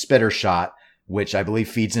it's the spitter shot, which I believe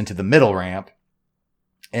feeds into the middle ramp.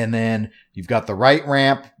 And then you've got the right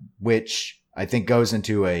ramp, which I think goes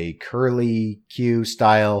into a curly Q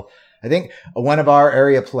style. I think one of our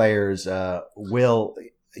area players, Will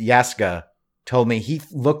Yaska, told me he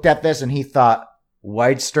looked at this and he thought,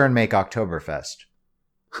 why'd Stern make Oktoberfest?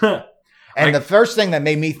 And the first thing that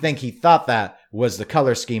made me think he thought that was the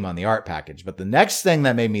color scheme on the art package. But the next thing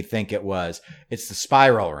that made me think it's the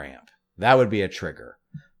spiral ramp. That would be a trigger.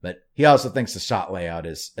 But he also thinks the shot layout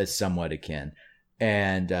is somewhat akin.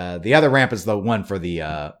 And the other ramp is the one for the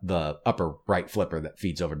upper right flipper that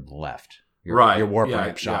feeds over to the left. Your warp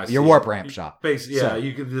ramp shot. Your warp ramp shot. Basically, yeah,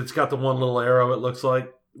 it's got the one little arrow, it looks like,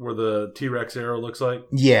 where the T-Rex arrow looks like.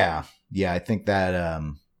 Yeah. Yeah, I think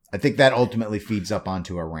that ultimately feeds up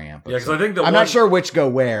onto a ramp. Yeah, because I think I'm not sure which go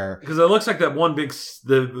where. Because it looks like that one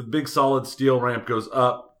the big solid steel ramp goes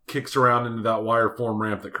up, kicks around into that wire form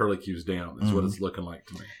ramp that curly cues down. That's what it's looking like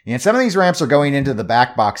to me. And some of these ramps are going into the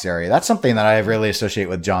back box area. That's something that I really associate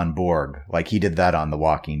with John Borg. Like he did that on The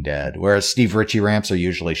Walking Dead. Whereas Steve Ritchie ramps are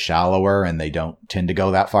usually shallower and they don't tend to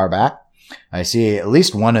go that far back. I see at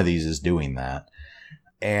least one of these is doing that.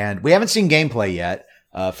 And we haven't seen gameplay yet.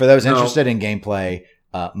 For those interested in gameplay,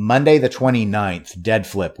 Monday the 29th, Dead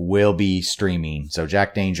Flip will be streaming. So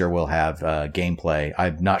Jack Danger will have gameplay.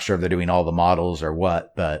 I'm not sure if they're doing all the models or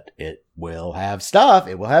what, but it will have stuff.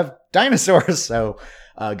 It will have dinosaurs. So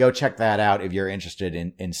go check that out if you're interested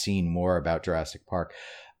in seeing more about Jurassic Park.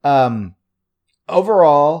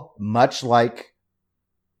 Overall, much like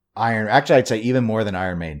actually I'd say even more than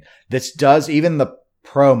Iron Maiden, this does, even the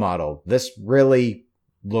Pro model, this really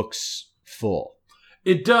looks full.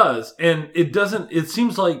 It does, and it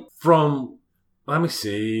seems like let me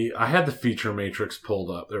see, I had the feature matrix pulled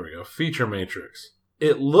up. There we go, feature matrix.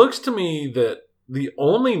 It looks to me that the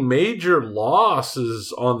only major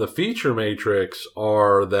losses on the feature matrix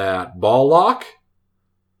are that ball lock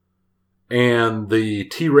and the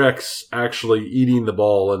T-Rex actually eating the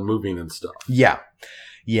ball and moving and stuff. Yeah.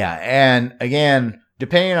 Yeah, and again,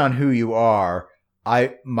 depending on who you are,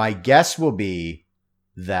 my guess will be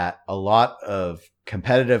that a lot of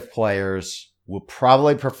competitive players will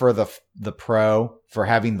probably prefer the Pro for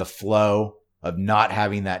having the flow of not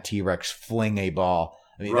having that T-Rex fling a ball.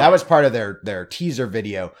 I mean, that was part of their teaser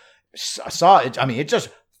video. I saw it. I mean, it just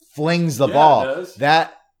flings the ball. It does.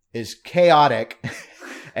 That is chaotic.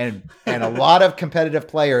 And a lot of competitive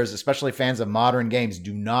players, especially fans of modern games,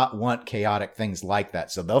 do not want chaotic things like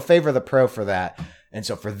that. So they'll favor the Pro for that. And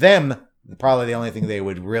so for them, probably the only thing they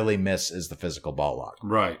would really miss is the physical ball lock.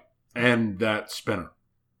 Right. And that spinner.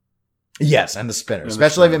 Yes, and the spinner.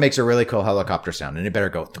 Especially if it makes a really cool helicopter sound. And it better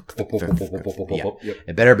go. Yeah,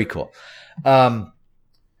 it better be cool.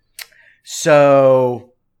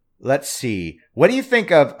 So let's see. What do you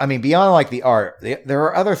think of, I mean, beyond like the art, there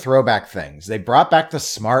are other throwback things. They brought back the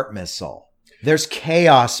Smart Missile. There's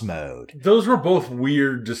Chaos Mode. Those were both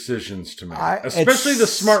weird decisions to me. Especially the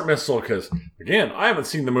Smart Missile, because, again, I haven't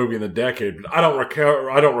seen the movie in a decade, but I don't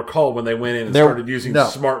recall when they went in and started using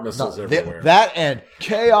Smart Missiles everywhere. That and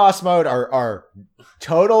Chaos Mode are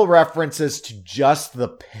total references to just the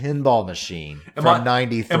pinball machine from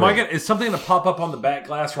 93. Is something going to pop up on the back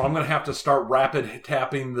glass where I'm going to have to start rapid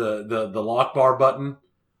tapping the lock bar button?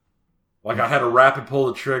 Like I had to rapid pull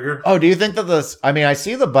the trigger. Oh, do you think that I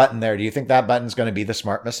see the button there. Do you think that button's going to be the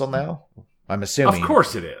Smart Missile now? I'm assuming. Of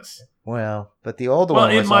course it is. Well, but the old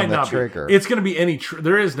one was on the trigger. It's going to be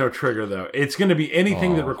there is no trigger though. It's going to be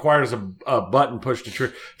anything that requires a button push to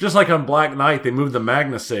trigger. Just like on Black Knight, they moved the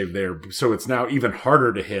MagnaSave there, so it's now even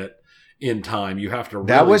harder to hit in time. You have to really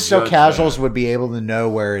that was so casuals would be able to know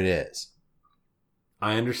where it is.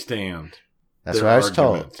 I understand. That's what I was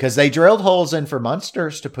told. Because they drilled holes in for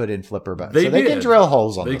Munsters to put in flipper buttons. They can drill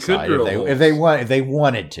holes on the side if they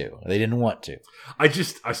wanted to. They didn't want to. I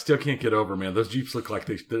still can't get over, man. Those Jeeps look like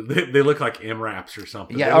they look like MRAPs or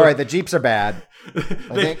something. Yeah, all right. The Jeeps are bad.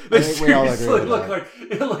 I think we all agree with that.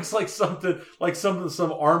 It looks like something like some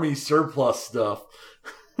Army surplus stuff.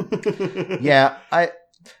 Yeah,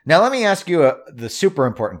 Now let me ask you the super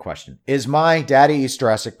important question. Is my Daddy East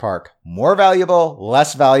Jurassic Park more valuable,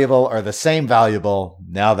 less valuable, or the same valuable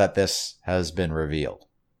now that this has been revealed?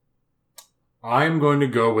 I'm going to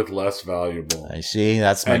go with less valuable. I see.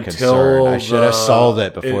 That's my Until concern. I should have sold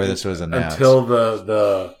it before this was announced. Until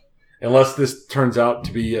the unless this turns out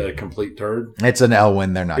to be a complete turd. It's an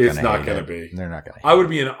Elwyn. They're not going to It's not going to be. They're not going to. I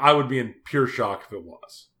would be in pure shock if it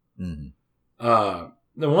was. Mm-hmm.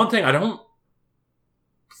 The one thing I don't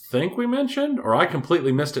think we mentioned, or I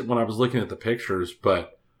completely missed it when I was looking at the pictures,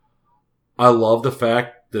 but I love the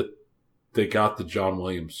fact that they got the John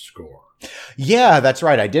Williams score. Yeah, that's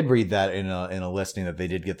right. I did read that in a listing that they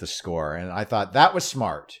did get the score, and I thought that was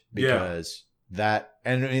smart because that,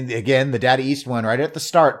 and again, the Daddy East one right at the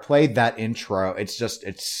start played that intro. It's just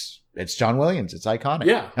it's John Williams. It's iconic.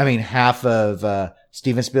 Yeah, I mean, half of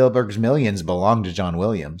Steven Spielberg's millions belong to John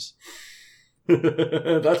Williams.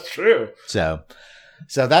 That's true. So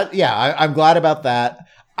that, yeah, I'm glad about that.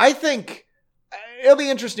 I think it'll be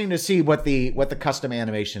interesting to see what the custom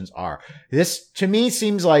animations are. This to me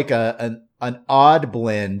seems like an odd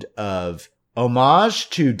blend of homage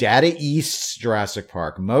to Data East's Jurassic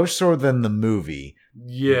Park, more so than the movie.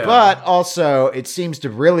 Yeah. But also it seems to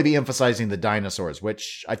really be emphasizing the dinosaurs,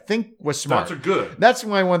 which I think was smart. That's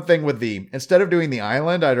my one thing with instead of doing the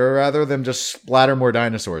island, I'd rather them just splatter more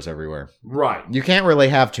dinosaurs everywhere. Right. You can't really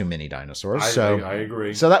have too many dinosaurs. I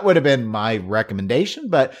agree. So that would have been my recommendation,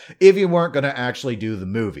 but if you weren't going to actually do the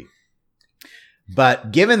movie.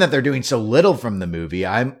 But given that they're doing so little from the movie,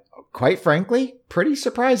 I'm quite frankly pretty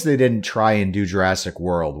surprised they didn't try and do Jurassic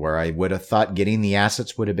World, where I would have thought getting the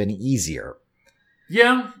assets would have been easier.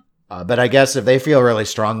 Yeah. But I guess if they feel really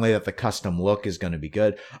strongly that the custom look is going to be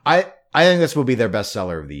good, I think this will be their best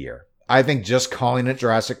seller of the year. I think just calling it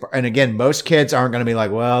Jurassic Park, and again, most kids aren't going to be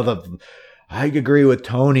like, well, I agree with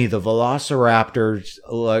Tony. The Velociraptor's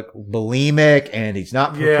look bulimic and he's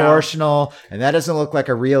not proportional, and that doesn't look like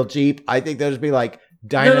a real Jeep. I think they'll just be like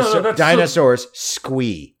dinosaurs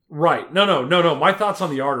squee. Right. No. My thoughts on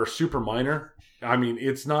the art are super minor. I mean,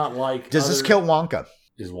 it's not like. Does this kill Wonka?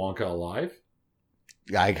 Is Wonka alive?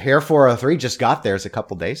 Hair 403 just got theirs a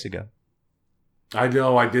couple days ago. I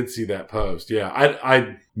know. I did see that post.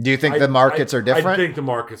 Yeah. Do you think the markets are different? I think the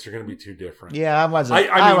markets are going to be too different. Yeah, I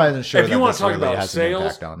wasn't sure. If you want to talk about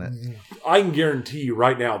sales, on it. I can guarantee you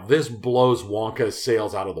right now, this blows Wonka's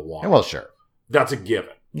sales out of the water. Well, sure. That's a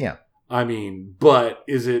given. Yeah. I mean, but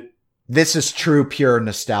is it? This is true, pure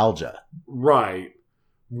nostalgia. Right.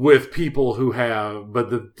 With people who have, but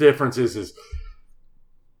the difference is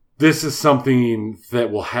this is something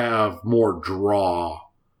that will have more draw.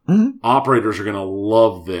 Mm-hmm. Operators are going to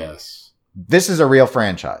love this. This is a real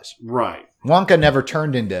franchise. Right. Wonka never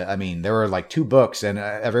turned into, there were like 2 books and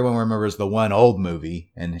everyone remembers the one old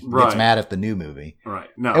movie and gets mad at the new movie. Right.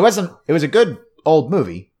 No. It was a good old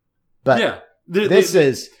movie, but yeah.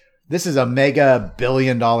 This is a mega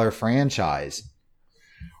billion-dollar franchise.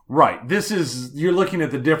 Right. You're looking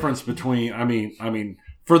at the difference between, I mean,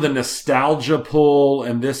 for the nostalgia pull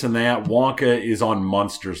and this and that, Wonka is on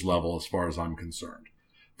Monsters level as far as I'm concerned.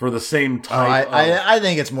 For the same type I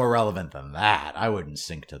think it's more relevant than that. I wouldn't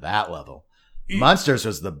sink to that level. Monsters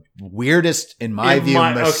was the weirdest, in my view,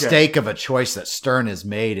 mistake of a choice that Stern has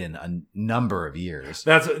made in a number of years.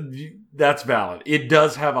 That's valid. It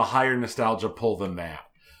does have a higher nostalgia pull than that.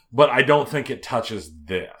 But I don't think it touches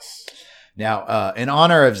this. Now, in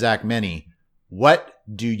honor of Zach Meny, what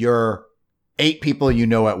do your 8 people you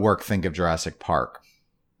know at work think of Jurassic Park?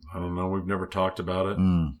 I don't know. We've never talked about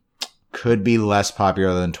it. Could be less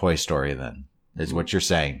popular than Toy Story, then, is what you're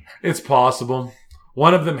saying. It's possible.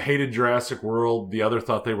 One of them hated Jurassic World. The other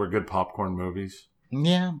thought they were good popcorn movies.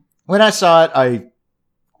 Yeah. When I saw it,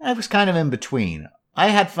 I was kind of in between. I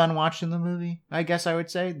had fun watching the movie, I guess I would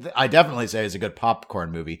say. I definitely say it's a good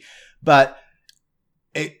popcorn movie. But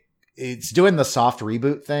it's doing the soft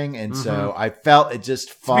reboot thing, and so I felt it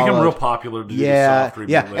just followed. It's become real popular to do the soft reboot.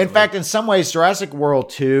 Yeah. Lately. In fact, in some ways, Jurassic World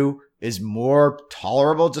 2 is more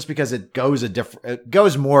tolerable just because it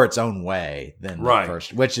goes more its own way than the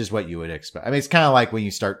first, which is what you would expect. It's kind of like when you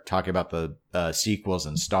start talking about the sequels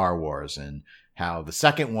in Star Wars and how the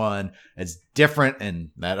second one is different, and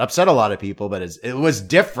that upset a lot of people, but it was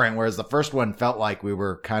different, whereas the first one felt like we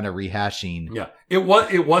were kind of rehashing. Yeah. It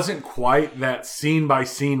wasn't quite that scene by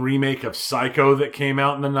scene remake of Psycho that came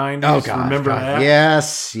out in the 90s. Oh God. Remember that?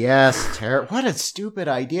 Yes. What a stupid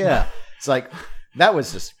idea. It's like, that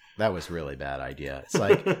was really bad idea. It's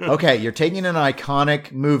like, okay, you're taking an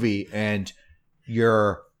iconic movie and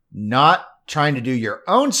you're not trying to do your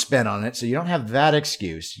own spin on it, so you don't have that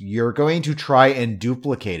excuse. You're going to try and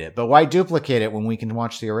duplicate it. But why duplicate it when we can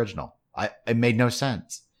watch the original? It made no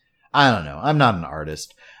sense. I don't know. I'm not an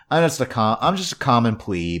artist. I'm just a common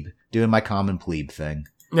plebe doing my common plebe thing.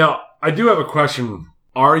 Now, I do have a question.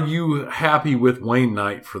 Are you happy with Wayne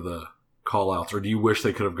Knight for the call outs, or do you wish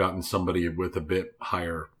they could have gotten somebody with a bit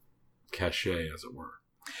higher cachet, as it were?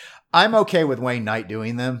 I'm okay with Wayne Knight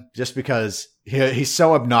doing them just because he's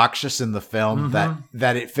so obnoxious in the film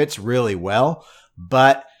that it fits really well.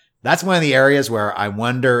 But that's one of the areas where I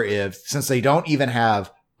wonder if, since they don't even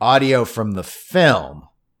have audio from the film,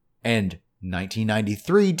 and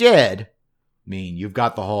 1993 did, I mean, you've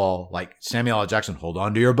got the whole, like, Samuel L. Jackson, hold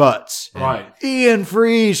on to your butts. And Right. Ian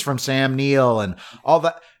Freeze from Sam Neill and all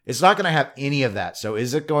that. It's not going to have any of that. So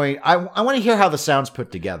is it going, I want to hear how the sound's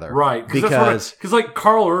put together. Right. Because like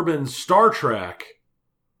Carl Urban's Star Trek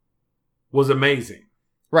was amazing.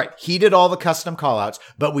 right. He did all the custom callouts,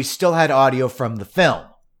 but we still had audio from the film.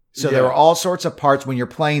 So there Yeah. were all sorts of parts when you're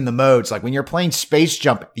playing the modes. Like when you're playing Space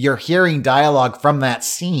Jump, you're hearing dialogue from that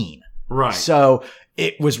scene. Right. So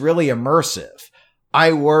it was really immersive.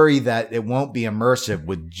 I worry that it won't be immersive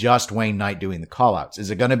with just Wayne Knight doing the callouts. Is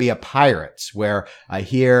it going to be a Pirates where I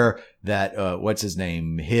hear that, what's his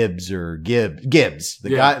name? Hibbs or Gibbs. The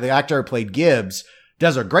guy, the actor who played Gibbs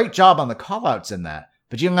does a great job on the callouts in that,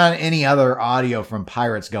 but you don't got any other audio from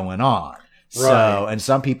Pirates going on. So, Right. and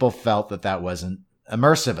some people felt that wasn't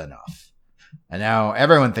immersive enough. And now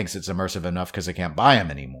everyone thinks it's immersive enough because they can't buy them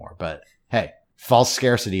anymore. But hey, false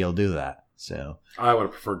scarcity will do that. So I would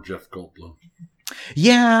have preferred Jeff Goldblum.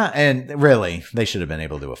 yeah, and really, they should have been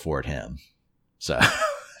able to afford him. So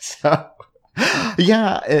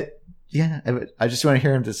yeah, I just want to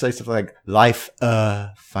hear him to say something like, "Life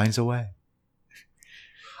finds a way."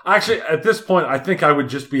 Actually, at this point, I think I would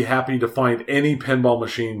just be happy to find any pinball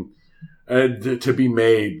machine to be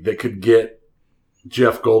made that could get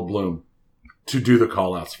Jeff Goldblum to do the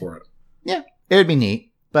call-outs for it. Yeah, it would be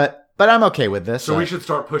neat, but I'm okay with this. So we should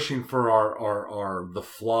start pushing for our The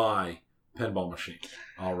Fly pinball machine.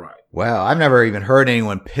 All right. Well, I've never even heard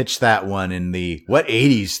anyone pitch that one in the what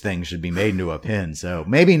 80s thing should be made into a pin. So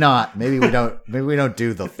maybe not. Maybe we don't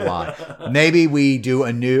do The Fly. Maybe we do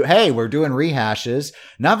a new, hey, we're doing rehashes.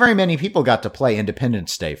 Not very many people got to play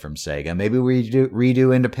Independence Day from Sega. Maybe we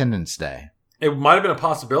redo Independence Day. It might have been a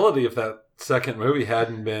possibility if that second movie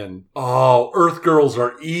hadn't been, Earth Girls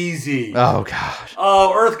Are Easy. Oh, gosh.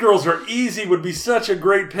 Oh, Earth Girls Are Easy would be such a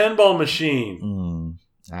great pinball machine.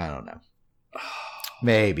 I don't know.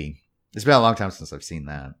 Maybe. It's been a long time since I've seen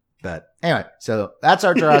that. But anyway, so that's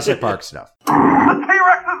our Jurassic Park stuff. The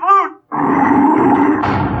T-Rex is loose!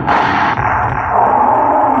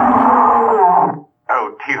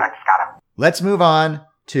 Oh, T-Rex got him. Let's move on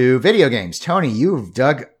to video games. Tony, you've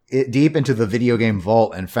dug deep into the video game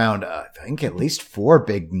vault and found, I think, at least 4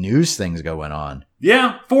 big news things going on.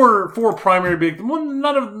 Yeah, four primary big.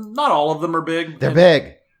 Not all of them are big. They're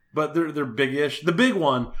big. But they're big-ish. The big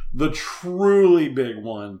one, the truly big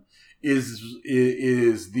one, is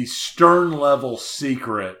the Stern level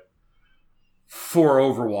secret for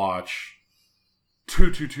Overwatch.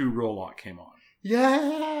 222 Roll-Lock came on.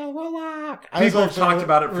 Yeah, Warlock. People have talked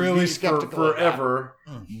about it for forever,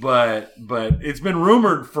 but it's been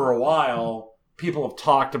rumored for a while. People have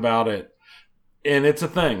talked about it, and it's a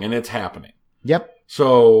thing, and it's happening. Yep.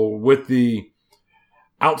 So with the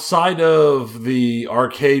outside of the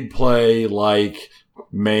arcade play like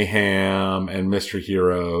Mayhem and Mystery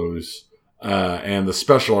Heroes, and the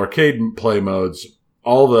special arcade play modes,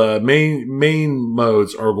 all the main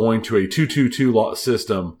modes are going to a 2-2-2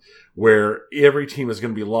 system where every team is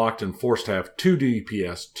going to be locked and forced to have 2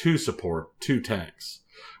 DPS, 2 support, 2 tanks,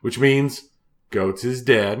 which means Goats is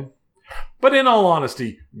dead. But in all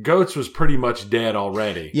honesty, Goats was pretty much dead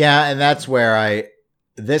already. Yeah, and that's where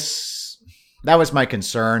that was my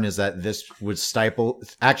concern, is that this would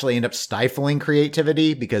actually end up stifling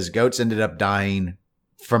creativity because Goats ended up dying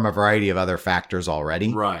from a variety of other factors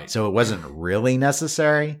already. Right. So it wasn't really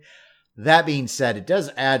necessary. That being said, it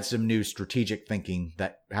does add some new strategic thinking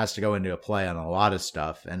that has to go into play on a lot of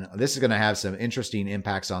stuff. And this is going to have some interesting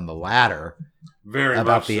impacts on the ladder. Very about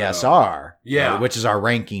much the so. SR. Yeah. Which is our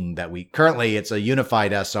ranking that currently it's a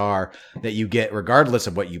unified SR that you get regardless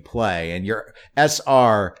of what you play. And your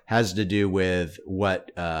SR has to do with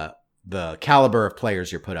what, the caliber of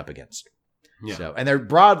players you're put up against. Yeah. So, and they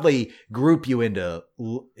broadly group you into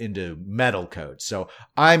metal codes. So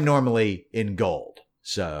I'm normally in gold.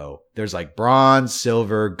 So there's like bronze,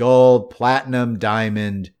 silver, gold, platinum,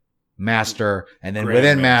 diamond, master. And then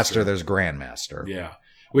within master, there's grandmaster. Yeah.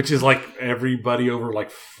 Which is like everybody over like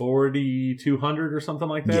 4,200 or something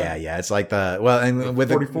like that. Yeah. It's like and with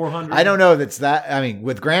 4,400. I don't know if it's that. I mean,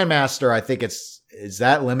 with grandmaster, I think is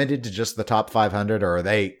that limited to just the top 500, or are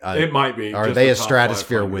they? It might be. Are just they the a top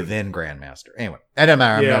stratosphere 500. within grandmaster? Anyway, it doesn't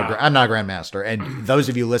matter. Yeah. I'm not grandmaster, and those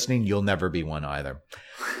of you listening, you'll never be one either.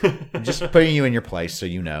 I'm just putting you in your place so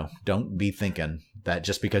you know. Don't be thinking that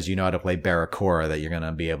just because you know how to play Barracora that you're going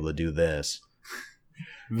to be able to do this.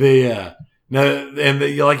 Like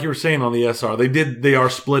you were saying on the SR, they are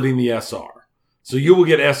splitting the SR. So you will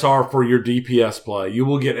get SR for your DPS play. You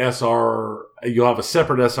will get SR. You'll have a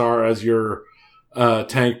separate SR as your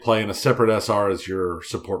tank play and a separate SR as your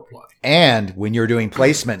support play. And when you're doing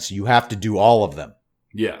placements, you have to do all of them.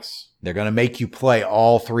 Yes. They're going to make you play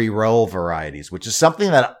all 3 role varieties, which is something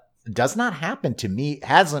that does not happen to me,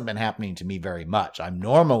 hasn't been happening to me very much. I'm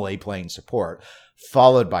normally playing support,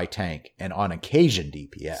 followed by tank, and on occasion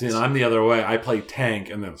DPS. See, I'm the other way. I play tank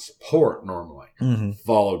and then support normally,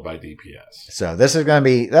 followed by DPS. So this is going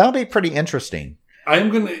to that'll be pretty interesting.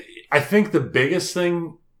 I think the biggest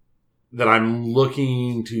thing that I'm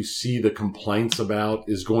looking to see the complaints about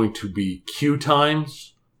is going to be queue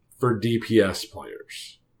times for DPS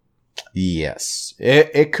players. Yes,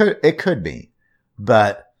 it could be,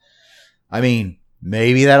 but I mean,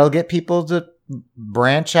 maybe that'll get people to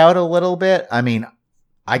branch out a little bit. I mean,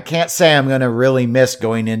 I can't say I'm going to really miss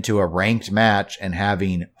going into a ranked match and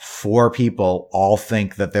having 4 people all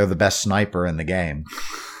think that they're the best sniper in the game,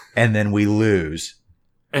 and then we lose.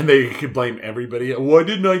 And they could blame everybody. Why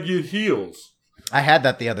didn't I get heals? I had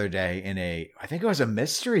that the other day I think it was a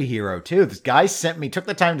mystery hero too. This guy took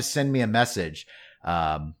the time to send me a message,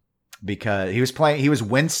 because he was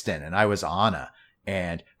Winston and I was Ana.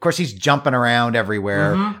 And of course he's jumping around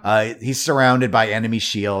everywhere. He's surrounded by enemy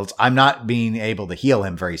shields. I'm not being able to heal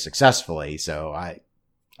him very successfully. So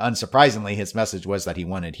unsurprisingly, his message was that he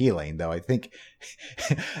wanted healing, though I think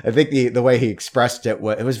the way he expressed it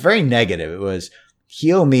was very negative. It was,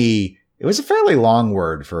 heal me. It was a fairly long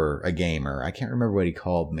word for a gamer. I can't remember what he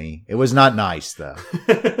called me. It was not nice, though.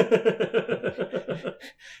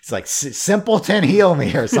 It's like, simpleton, heal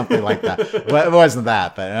me, or something like that. But it wasn't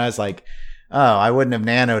that. But I was like, oh, I wouldn't have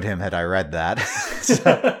nanoed him had I read that.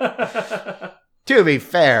 So, to be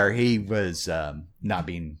fair, he was not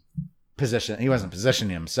being positioned. He wasn't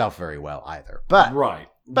positioning himself very well either. But right.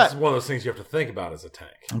 It's one of those things you have to think about as a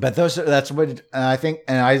tank. But that's what I think.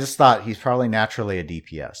 And I just thought he's probably naturally a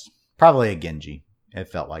DPS. Probably a Genji. It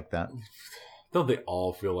felt like that. Don't they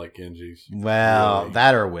all feel like Genjis? Well, really?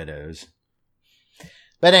 That or widows.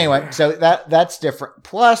 But anyway, so that's different.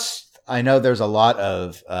 Plus, I know there's a lot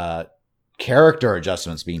of character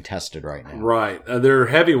adjustments being tested right now. Right. They're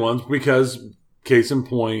heavy ones because, case in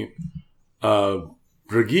point,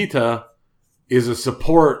 Brigitte is a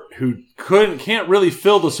support who can't really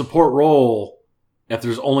fill the support role if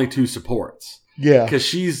there's only 2 supports. Yeah. Because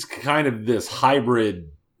she's kind of this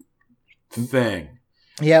hybrid thing.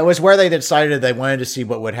 Yeah, it was where they decided they wanted to see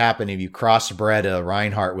what would happen if you crossbred a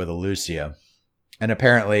Reinhardt with a Lucia. And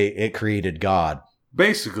apparently it created God.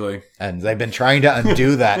 Basically. And they've been trying to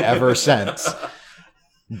undo that ever since.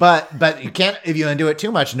 But you can't, if you undo it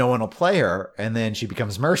too much, no one will play her, and then she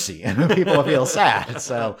becomes Mercy, and people will feel sad.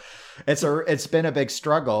 So it's been a big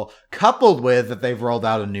struggle, coupled with that they've rolled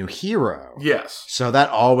out a new hero. Yes. So that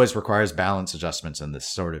always requires balance adjustments in this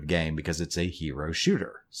sort of game because it's a hero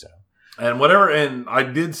shooter. So. And I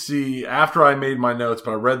did see, after I made my notes,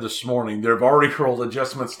 but I read this morning, they've already rolled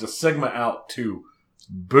adjustments to Sigma out to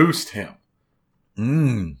boost him.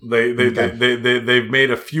 They've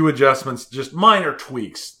made a few adjustments, just minor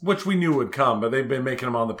tweaks, which we knew would come, but they've been making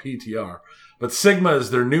them on the PTR. But Sigma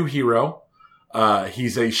is their new hero.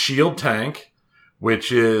 He's a shield tank,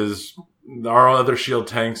 which is, our other shield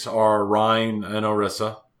tanks are Rein and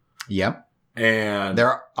Orisa. Yep. And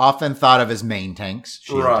they're often thought of as main tanks.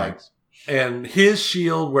 Shield tanks. And his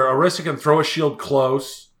shield, where Orisa can throw a shield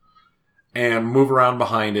close and move around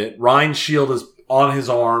behind it. Rein's shield is on his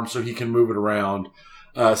arm, so he can move it around.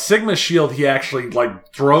 Sigma's shield, he actually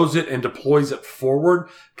throws it and deploys it forward,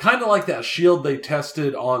 kind of like that shield they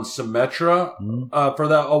tested on Symmetra for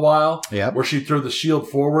a while. Yeah, where she threw the shield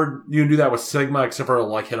forward. You can do that with Sigma, except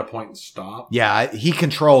for hit a point and stop. Yeah, he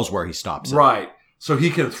controls where he stops. Right, so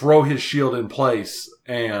he can throw his shield in place,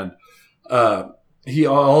 and he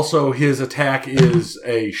also, his attack is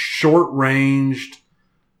a short ranged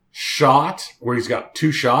shot where he's got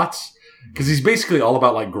 2 shots. Because he's basically all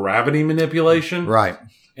about gravity manipulation. Right.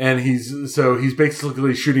 And he's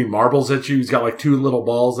basically shooting marbles at you. He's got 2 little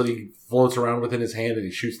balls that he floats around with in his hand and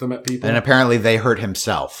he shoots them at people. And apparently they hurt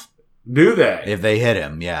himself. Do they? If they hit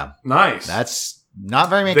him, yeah. Nice. That's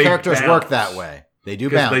not very many characters work that way. They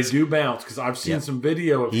do bounce. They do bounce because I've seen some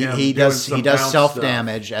video of him. He does self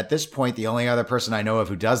damage. At this point, the only other person I know of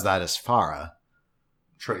who does that is Pharah.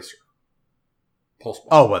 Tracer. Pulse bomb.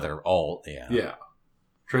 Oh, well, they're all, yeah. Yeah.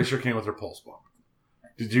 Tracer came with her pulse bomb.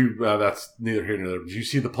 Did you, that's neither here nor there. Did you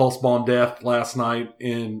see the pulse bomb death last night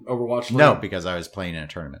in Overwatch League? No, because I was playing in a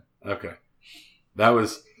tournament. Okay. That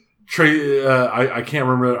was I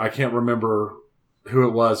can't remember who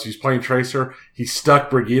it was. He's playing Tracer. He stuck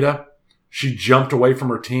Brigitte. She jumped away from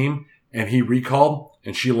her team, and he recalled,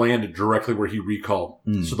 and she landed directly where he recalled.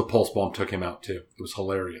 So the pulse bomb took him out too. It was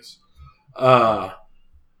hilarious.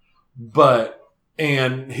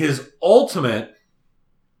 And his ultimate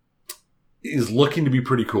is looking to be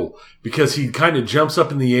pretty cool because he kind of jumps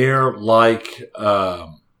up in the air like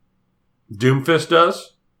Doomfist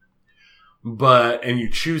does, and you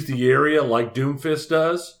choose the area like Doomfist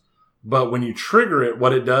does, but when you trigger it,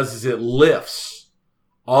 what it does is it lifts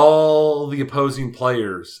all the opposing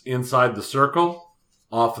players inside the circle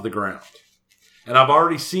off of the ground. And I've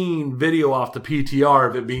already seen video off the PTR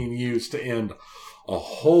of it being used to end a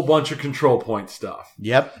whole bunch of control point stuff.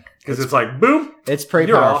 Yep. Because it's like, boom, it's pretty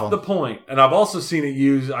you're powerful. off the point. And I've also seen it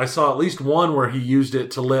used, I saw at least one where he used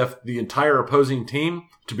it to lift the entire opposing team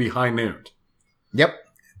to be high nooned. Yep.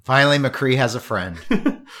 Finally, McCree has a friend.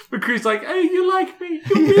 McCree's like, hey, you like me.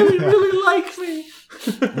 You really, really like me.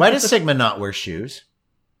 Why does Sigma not wear shoes?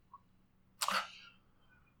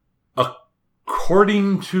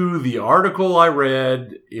 According to the article I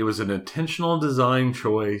read, it was an intentional design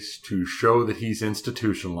choice to show that he's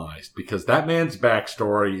institutionalized because that man's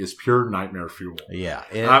backstory is pure nightmare fuel. Yeah.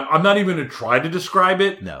 I'm not even going to try to describe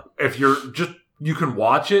it. No. If you can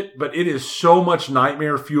watch it, but it is so much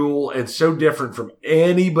nightmare fuel and so different from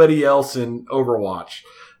anybody else in Overwatch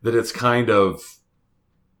that it's kind of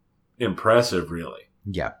impressive, really.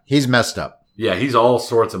 Yeah. He's messed up. Yeah, he's all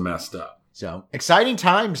sorts of messed up. So exciting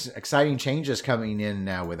times, exciting changes coming in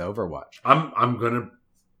now with Overwatch. I've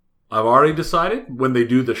already decided when they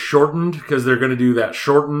do the shortened, because they're going to do that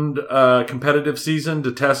shortened competitive season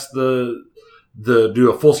to test do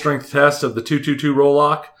a full strength test of the 2-2-2 roll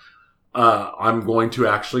lock. I'm going to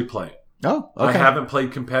actually play it. Oh, okay. I haven't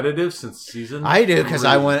played competitive since season. I do because 3.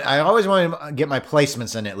 I always want to get my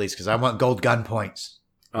placements in at least because I want gold gun points.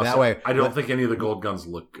 That way, I don't think any of the gold guns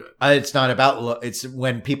look good. It's not about it's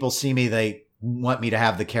when people see me, they want me to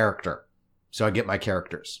have the character, so I get my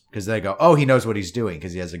characters because they go, "Oh, he knows what he's doing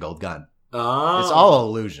because he has a gold gun." Oh. It's all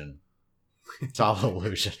illusion. It's all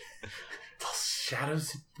illusion. It's all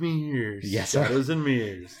shadows and mirrors. Yes, shadows and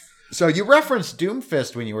mirrors. So you referenced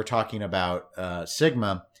Doomfist when you were talking about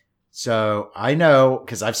Sigma. So I know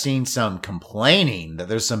because I've seen some complaining that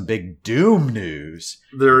there's some big Doom news.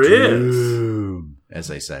 There is. Doom, as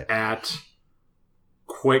they say. At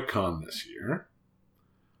QuakeCon this year,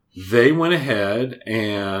 they went ahead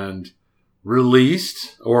and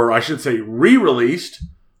released, or I should say re-released,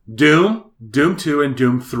 Doom, Doom 2, and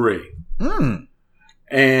Doom 3.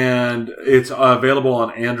 And it's available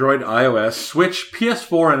on Android, iOS, Switch,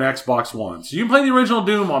 PS4, and Xbox One. So you can play the original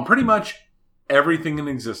Doom on pretty much everything in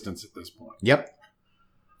existence at this point. Yep.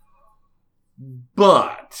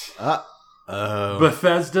 But Oh.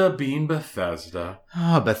 Bethesda being Bethesda.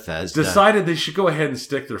 Oh, Bethesda. Decided they should go ahead and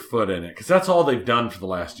stick their foot in it because that's all they've done for the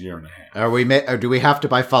last year and a half. Or do we have to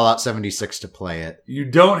buy Fallout 76 to play it? You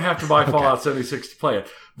don't have to buy Fallout 76 to play it,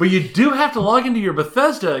 but you do have to log into your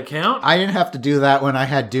Bethesda account. I didn't have to do that when I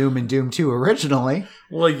had Doom and Doom 2 originally.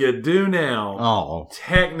 Well, you do now. Oh.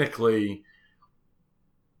 Technically,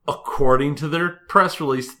 according to their press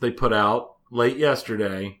release that they put out late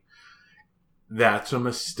yesterday, that's a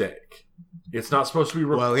mistake. It's not supposed to be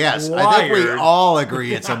required. Well, yes, I think we all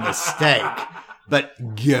agree it's a mistake. But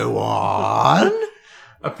go on.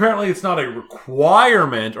 Apparently, it's not a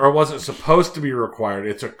requirement, or it wasn't supposed to be required.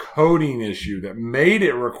 It's a coding issue that made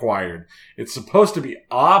it required. It's supposed to be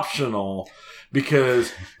optional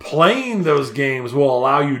because playing those games will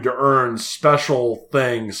allow you to earn special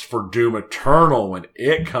things for Doom Eternal when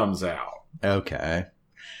it comes out.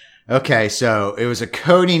 Okay, so it was a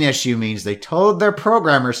coding issue, means they told their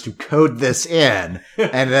programmers to code this in,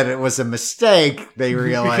 and that it was a mistake. They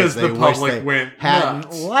realized because they the wish public they went hadn't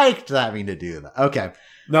nuts. liked having to do that. Okay.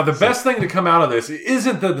 Now, the best thing to come out of this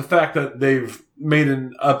isn't the fact that they've made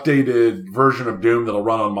an updated version of Doom that'll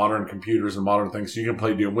run on modern computers and modern things so you can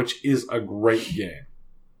play Doom, which is a great game.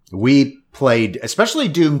 We played, especially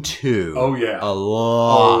Doom 2. Oh, yeah. A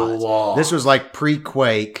lot. A lot. This was like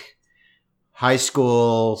pre-Quake, high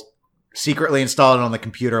school, secretly installed on the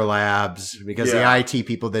computer labs because the IT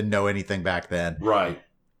people didn't know anything back then. Right.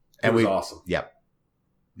 It was awesome. Yep.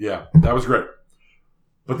 Yeah, that was great.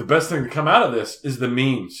 But the best thing to come out of this is the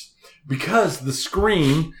memes. Because the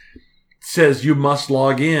screen says you must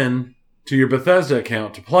log in to your Bethesda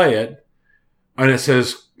account to play it. And it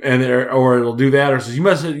says, or it'll do that, or it says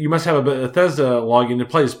you must have a Bethesda login to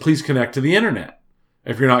play this. Please connect to the internet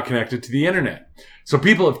if you're not connected to the internet. So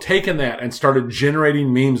people have taken that and started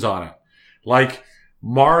generating memes on it. Like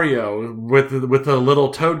Mario with the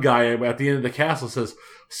little toad guy at the end of the castle says,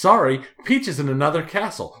 "Sorry, Peach is in another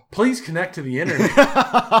castle. Please connect to the internet."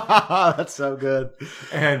 That's so good.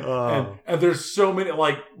 And there's so many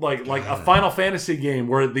like a Final Fantasy game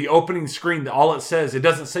where the opening screen, all it says, it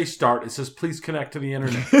doesn't say start, it says please connect to the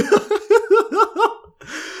internet.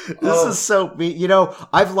 This is so,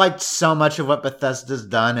 I've liked so much of what Bethesda's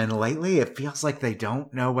done, and lately it feels like they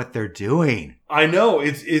don't know what they're doing. I know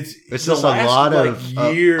it's just a lot of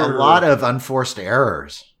year. A lot of unforced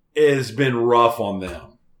errors. It has been rough on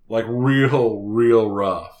them, like real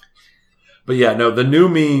rough. But yeah, no, the new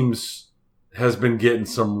memes has been getting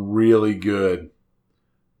some really good.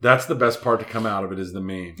 That's the best part to come out of it is the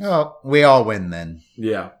memes. Oh, we all win then.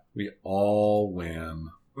 Yeah, we all win.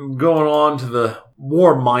 Going on to the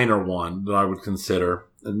more minor one that I would consider,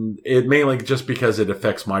 and it mainly just because it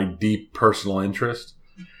affects my deep personal interest.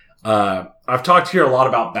 I've talked here a lot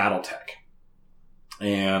about BattleTech,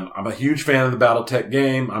 and I'm a huge fan of the BattleTech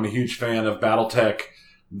game. I'm a huge fan of BattleTech,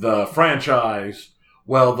 the franchise.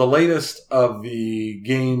 Well, the latest of the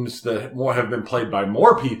games that have been played by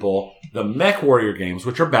more people, the MechWarrior games,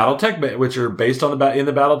 which are BattleTech, which are based on in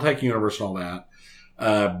the BattleTech universe and all that.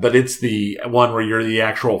 But it's the one where you're the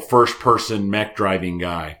actual first-person mech driving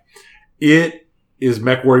guy. It is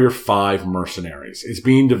MechWarrior 5 Mercenaries. It's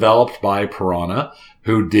being developed by Piranha,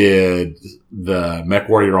 who did the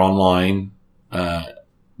MechWarrior Online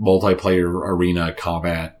multiplayer arena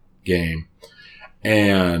combat game.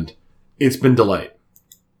 And it's been delayed.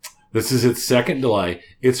 This is its second delay.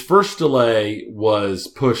 Its first delay was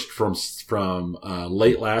pushed from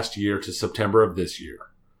late last year to September of this year.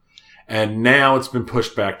 And now it's been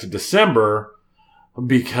pushed back to December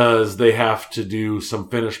because they have to do some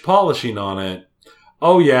finished polishing on it.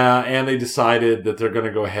 Oh, yeah, and they decided that they're going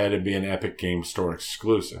to go ahead and be an Epic Games Store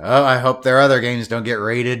exclusive. Oh, I hope their other games don't get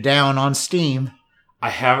rated down on Steam. I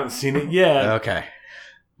haven't seen it yet. Okay.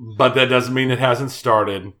 But that doesn't mean it hasn't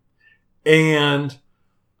started. And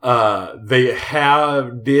they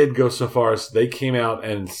did go so far as they came out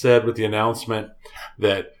and said with the announcement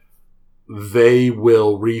that they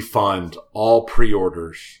will refund all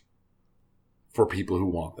pre-orders for people who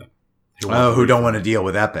want them. Who don't want to deal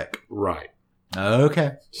with Epic. Right.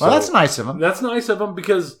 Okay. Well, that's nice of them. That's nice of them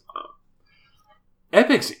because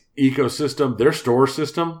Epic's ecosystem, their store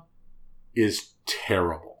system, is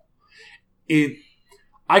terrible.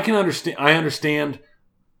 I understand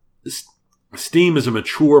Steam is a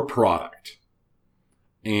mature product,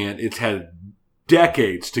 and it's had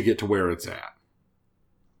decades to get to where it's at.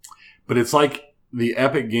 But it's like the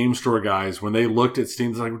Epic Game Store guys, when they looked at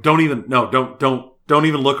Steam, it's like, don't even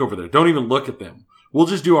look over there. Don't even look at them. We'll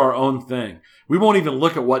just do our own thing. We won't even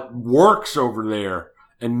look at what works over there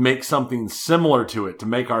and make something similar to it to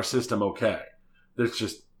make our system okay.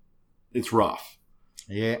 It's rough.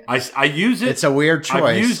 Yeah. I use it. It's a weird choice.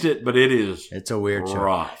 I've used it, but it's a weird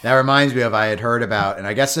rough. choice. That reminds me of, I had heard about, and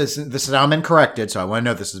I guess this is now been corrected, so I want to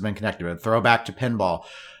know if this has been connected, but throwback to pinball.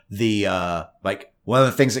 One of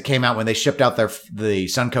the things that came out when they shipped out the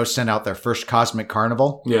Suncoast sent out their first Cosmic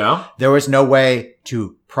Carnival. Yeah. There was no way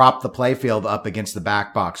to prop the playfield up against the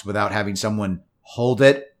back box without having someone hold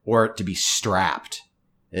it or it to be strapped.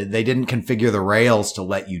 They didn't configure the rails to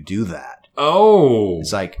let you do that. Oh.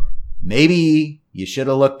 It's like, maybe you should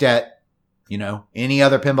have looked at, any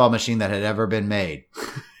other pinball machine that had ever been made.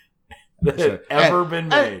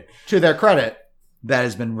 made. To their credit, that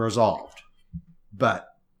has been resolved. But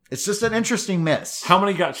it's just an interesting miss. How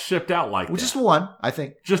many got shipped out like that? Just one, I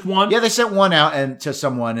think. Just one? Yeah, they sent one out to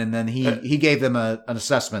someone, and then he gave them an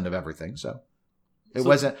assessment of everything. So it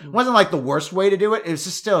wasn't like the worst way to do it. It was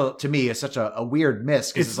just still, to me, such a weird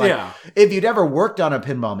miss. Because it's like, if you'd ever worked on a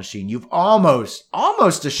pinball machine, you've almost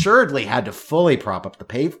assuredly had to fully prop up the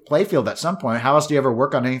playfield at some point. How else do you ever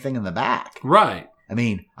work on anything in the back? Right. I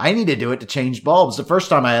mean, I need to do it to change bulbs. The first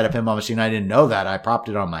time I had a pinball machine, I didn't know that. I propped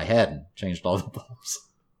it on my head and changed all the bulbs.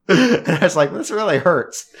 And I was like, this really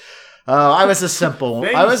hurts. I was a simple,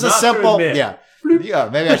 yeah. Yeah,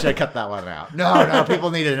 maybe I should have cut that one out. No, people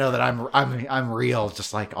need to know that I'm real,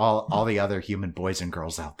 just like all the other human boys and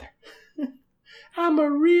girls out there. I'm a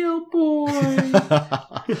real boy.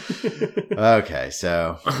 Okay,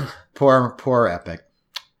 so poor Epic.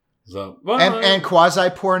 So, and quasi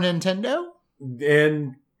poor Nintendo?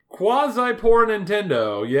 And quasi poor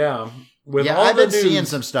Nintendo, yeah. I've been seeing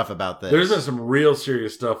some stuff about this. There's been some real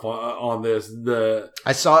serious stuff on this.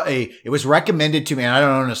 I saw it was recommended to me, and I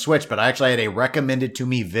don't own a Switch, but I actually had a recommended to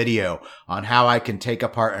me video on how I can take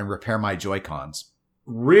apart and repair my Joy-Cons.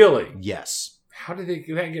 Really? Yes. How did that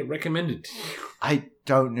get recommended to you?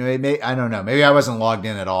 don't know. I don't know. Maybe I wasn't logged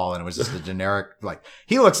in at all, and it was just a generic. Like,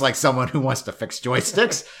 he looks like someone who wants to fix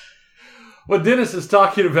joysticks. What Dennis is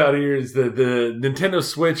talking about here is that the Nintendo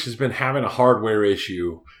Switch has been having a hardware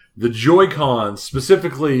issue. The Joy-Cons,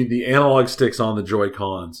 specifically the analog sticks on the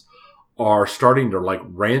Joy-Cons, are starting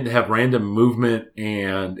to have random movement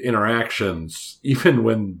and interactions, even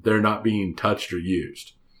when they're not being touched or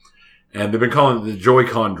used. And they've been calling it the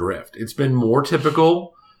Joy-Con drift. It's been more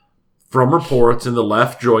typical from reports in the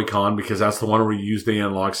left Joy-Con, because that's the one where you use the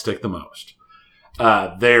analog stick the most.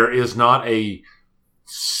 There is not a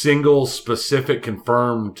single specific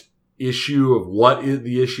confirmed issue of what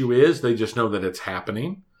the issue is. They just know that it's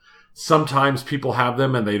happening. Sometimes people have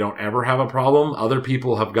them and they don't ever have a problem. Other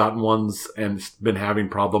people have gotten ones and been having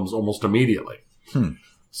problems almost immediately.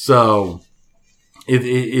 So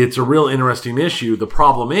it's a real interesting issue. The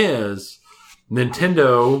problem is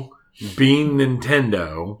Nintendo, being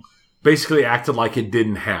Nintendo, basically acted like it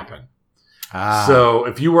didn't happen. So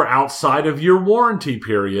if you were outside of your warranty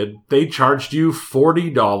period, they charged you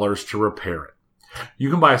 $40 to repair it. You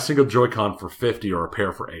can buy a single Joy-Con for $50 or a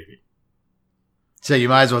pair for $80. So you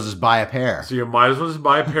might as well just buy a pair. So you might as well just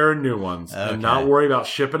buy a pair of new ones and not worry about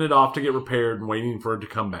shipping it off to get repaired and waiting for it to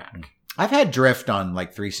come back. I've had drift on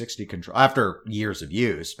 360 control after years of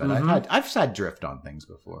use, but I've had drift on things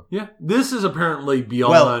before. Yeah, this is apparently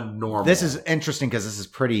beyond normal. This is interesting because this is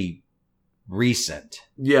pretty recent.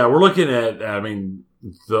 Yeah, we're looking at,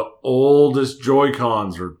 the oldest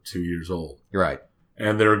Joy-Cons are 2 years old. You're right.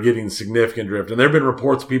 And they're getting significant drift. And there have been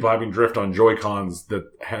reports of people having drift on Joy-Cons that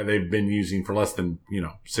they've been using for less than,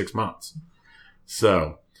 6 months.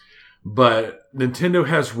 So, but Nintendo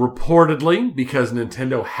has reportedly, because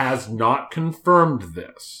Nintendo has not confirmed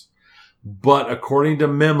this, but according to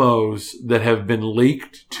memos that have been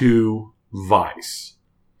leaked to Vice,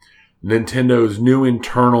 Nintendo's new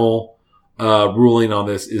internal ruling on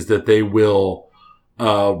this is that they will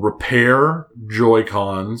repair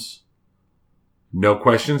Joy-Cons, no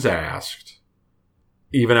questions asked,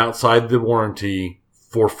 even outside the warranty,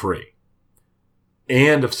 for free.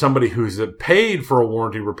 And if somebody who's paid for a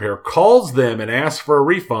warranty repair calls them and asks for a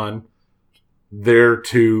refund, they're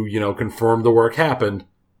to, confirm the work happened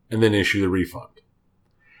and then issue the refund.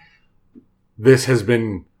 This has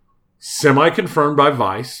been semi-confirmed by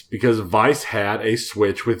Vice, because Vice had a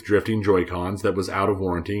Switch with drifting Joy-Cons that was out of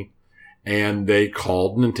warranty, and they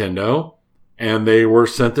called Nintendo, and they were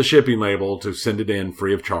sent the shipping label to send it in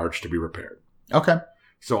free of charge to be repaired. Okay.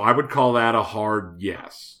 So I would call that a hard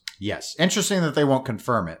yes. Yes. Interesting that they won't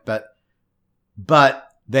confirm it, but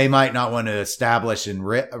they might not want to establish in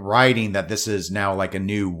writing that this is now like a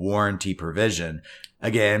new warranty provision.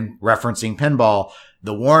 Again, referencing pinball,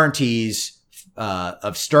 the warranties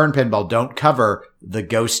of Stern Pinball don't cover the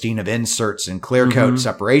ghosting of inserts and clear coat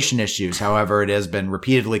separation issues. However, it has been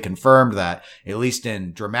repeatedly confirmed that, at least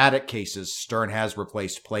in dramatic cases, Stern has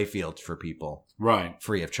replaced playfields for people, right,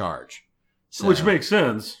 free of charge. So, which makes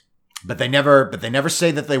sense. But they never say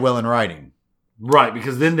that they will in writing. Right,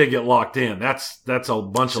 because then they get locked in. That's a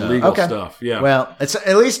bunch of legal stuff. Yeah. Well, it's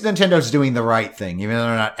at least Nintendo's doing the right thing, even though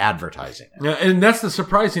they're not advertising it. Yeah, and that's the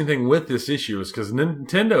surprising thing with this issue, is because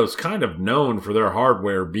Nintendo's kind of known for their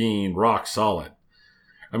hardware being rock solid.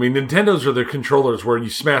 I mean, Nintendo's are their controllers where you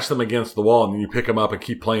smash them against the wall and then you pick them up and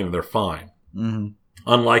keep playing and they're fine. Mm-hmm.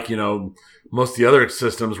 Unlike, most of the other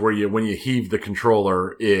systems where when you heave the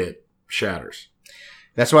controller, it shatters.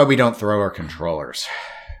 That's why we don't throw our controllers.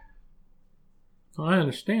 I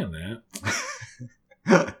understand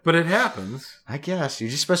that. But it happens. I guess. You're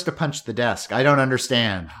just supposed to punch the desk. I don't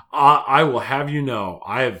understand. I will have you know,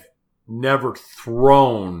 I have never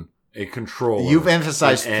thrown a controller. You've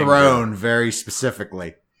emphasized thrown very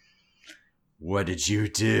specifically. What did you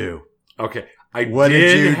do? Okay. I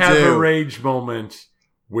did have a rage moment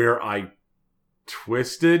where I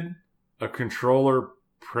twisted a controller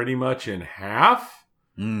pretty much in half.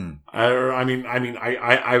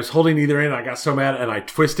 I was holding either end. I got so mad and I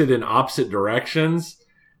twisted in opposite directions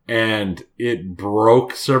and it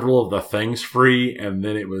broke several of the things free, and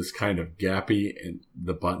then it was kind of gappy and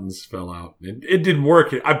the buttons fell out. It didn't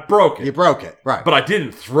work. I broke it. You broke it, right. But I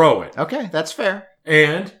didn't throw it. Okay, that's fair.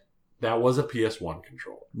 And that was a PS1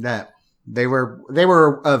 controller. They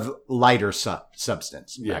were of lighter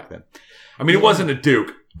substance back then. I mean, it wasn't a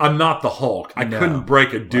Duke. I'm not the Hulk. I couldn't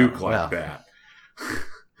break a Duke that.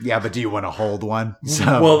 Yeah, but do you want to hold one?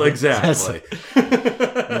 Well, exactly.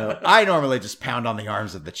 I normally just pound on the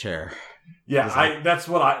arms of the chair. Yeah, that's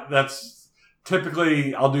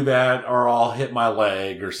typically I'll do that, or I'll hit my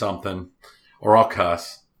leg or something, or I'll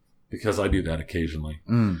cuss, because I do that occasionally.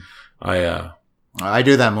 I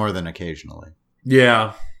do that more than occasionally.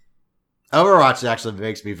 Yeah. Overwatch actually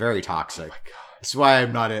makes me very toxic. That's why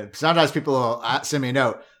I'm not in. Sometimes people will send me a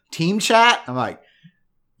note. Team chat? I'm like,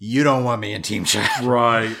 you don't want me in team chat.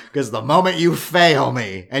 Right. Because the moment you fail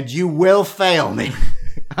me, and you will fail me,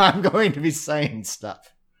 I'm going to be saying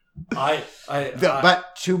stuff. But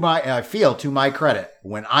to my credit,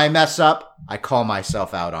 when I mess up, I call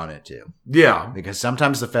myself out on it too. Yeah. Because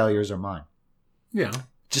sometimes the failures are mine. Yeah.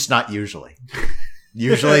 Just not usually.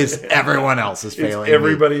 Usually it's everyone else is failing. It's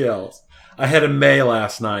everybody else. I had a May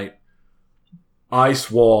last night.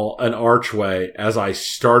 Ice wall an archway as I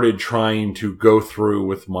started trying to go through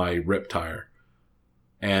with my rip tire.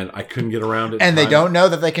 And I couldn't get around it. And they don't know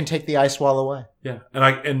that they can take the ice wall away. Yeah.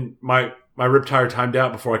 And my rip tire timed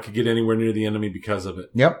out before I could get anywhere near the enemy because of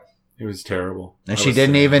it. Yep. It was terrible. And she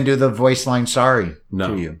didn't even do the voice line sorry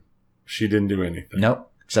to you. She didn't do anything.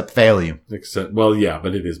 Nope. Except fail you. Well, yeah,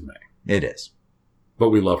 but it is May. It is. But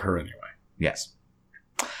we love her anyway. Yes.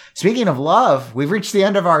 Speaking of love, we've reached the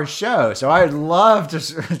end of our show, so I'd love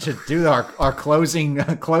to do our closing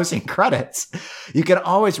credits. You can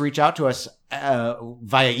always reach out to us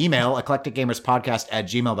via email,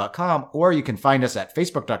 eclecticgamerspodcast@gmail.com, or you can find us at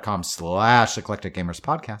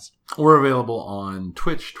facebook.com/eclecticgamerspodcast. We're available on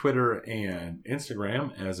Twitch, Twitter, and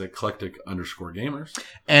Instagram as eclectic_gamers.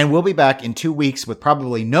 And we'll be back in 2 weeks with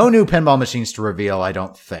probably no new pinball machines to reveal, I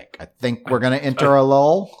don't think. I think we're going to enter a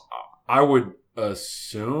lull. I would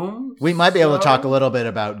assume we might be able to talk a little bit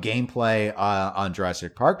about gameplay on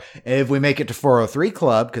Jurassic Park. If we make it to 403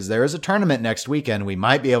 Club, because there is a tournament next weekend, we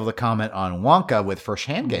might be able to comment on Wonka with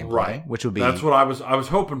first-hand gameplay, right? Which would be that's what I was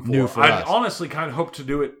hoping for. New for I us. honestly kind of hoped to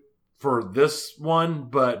do it for this one,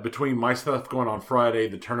 but between my stuff going on Friday,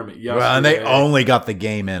 the tournament yesterday, well, and they only got the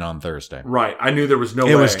game in on Thursday. Right, I knew there was no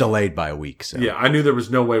way. It was delayed by a week. So. Yeah, I knew there was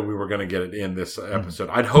no way we were going to get it in this episode.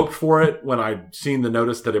 I'd hoped for it when I'd seen the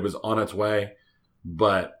notice that it was on its way.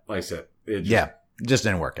 But like I said, it just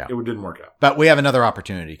didn't work out. It didn't work out. But we have another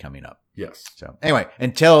opportunity coming up. Yes. So anyway,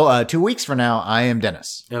 until 2 weeks from now, I am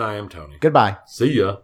Dennis. And I am Tony. Goodbye. See ya.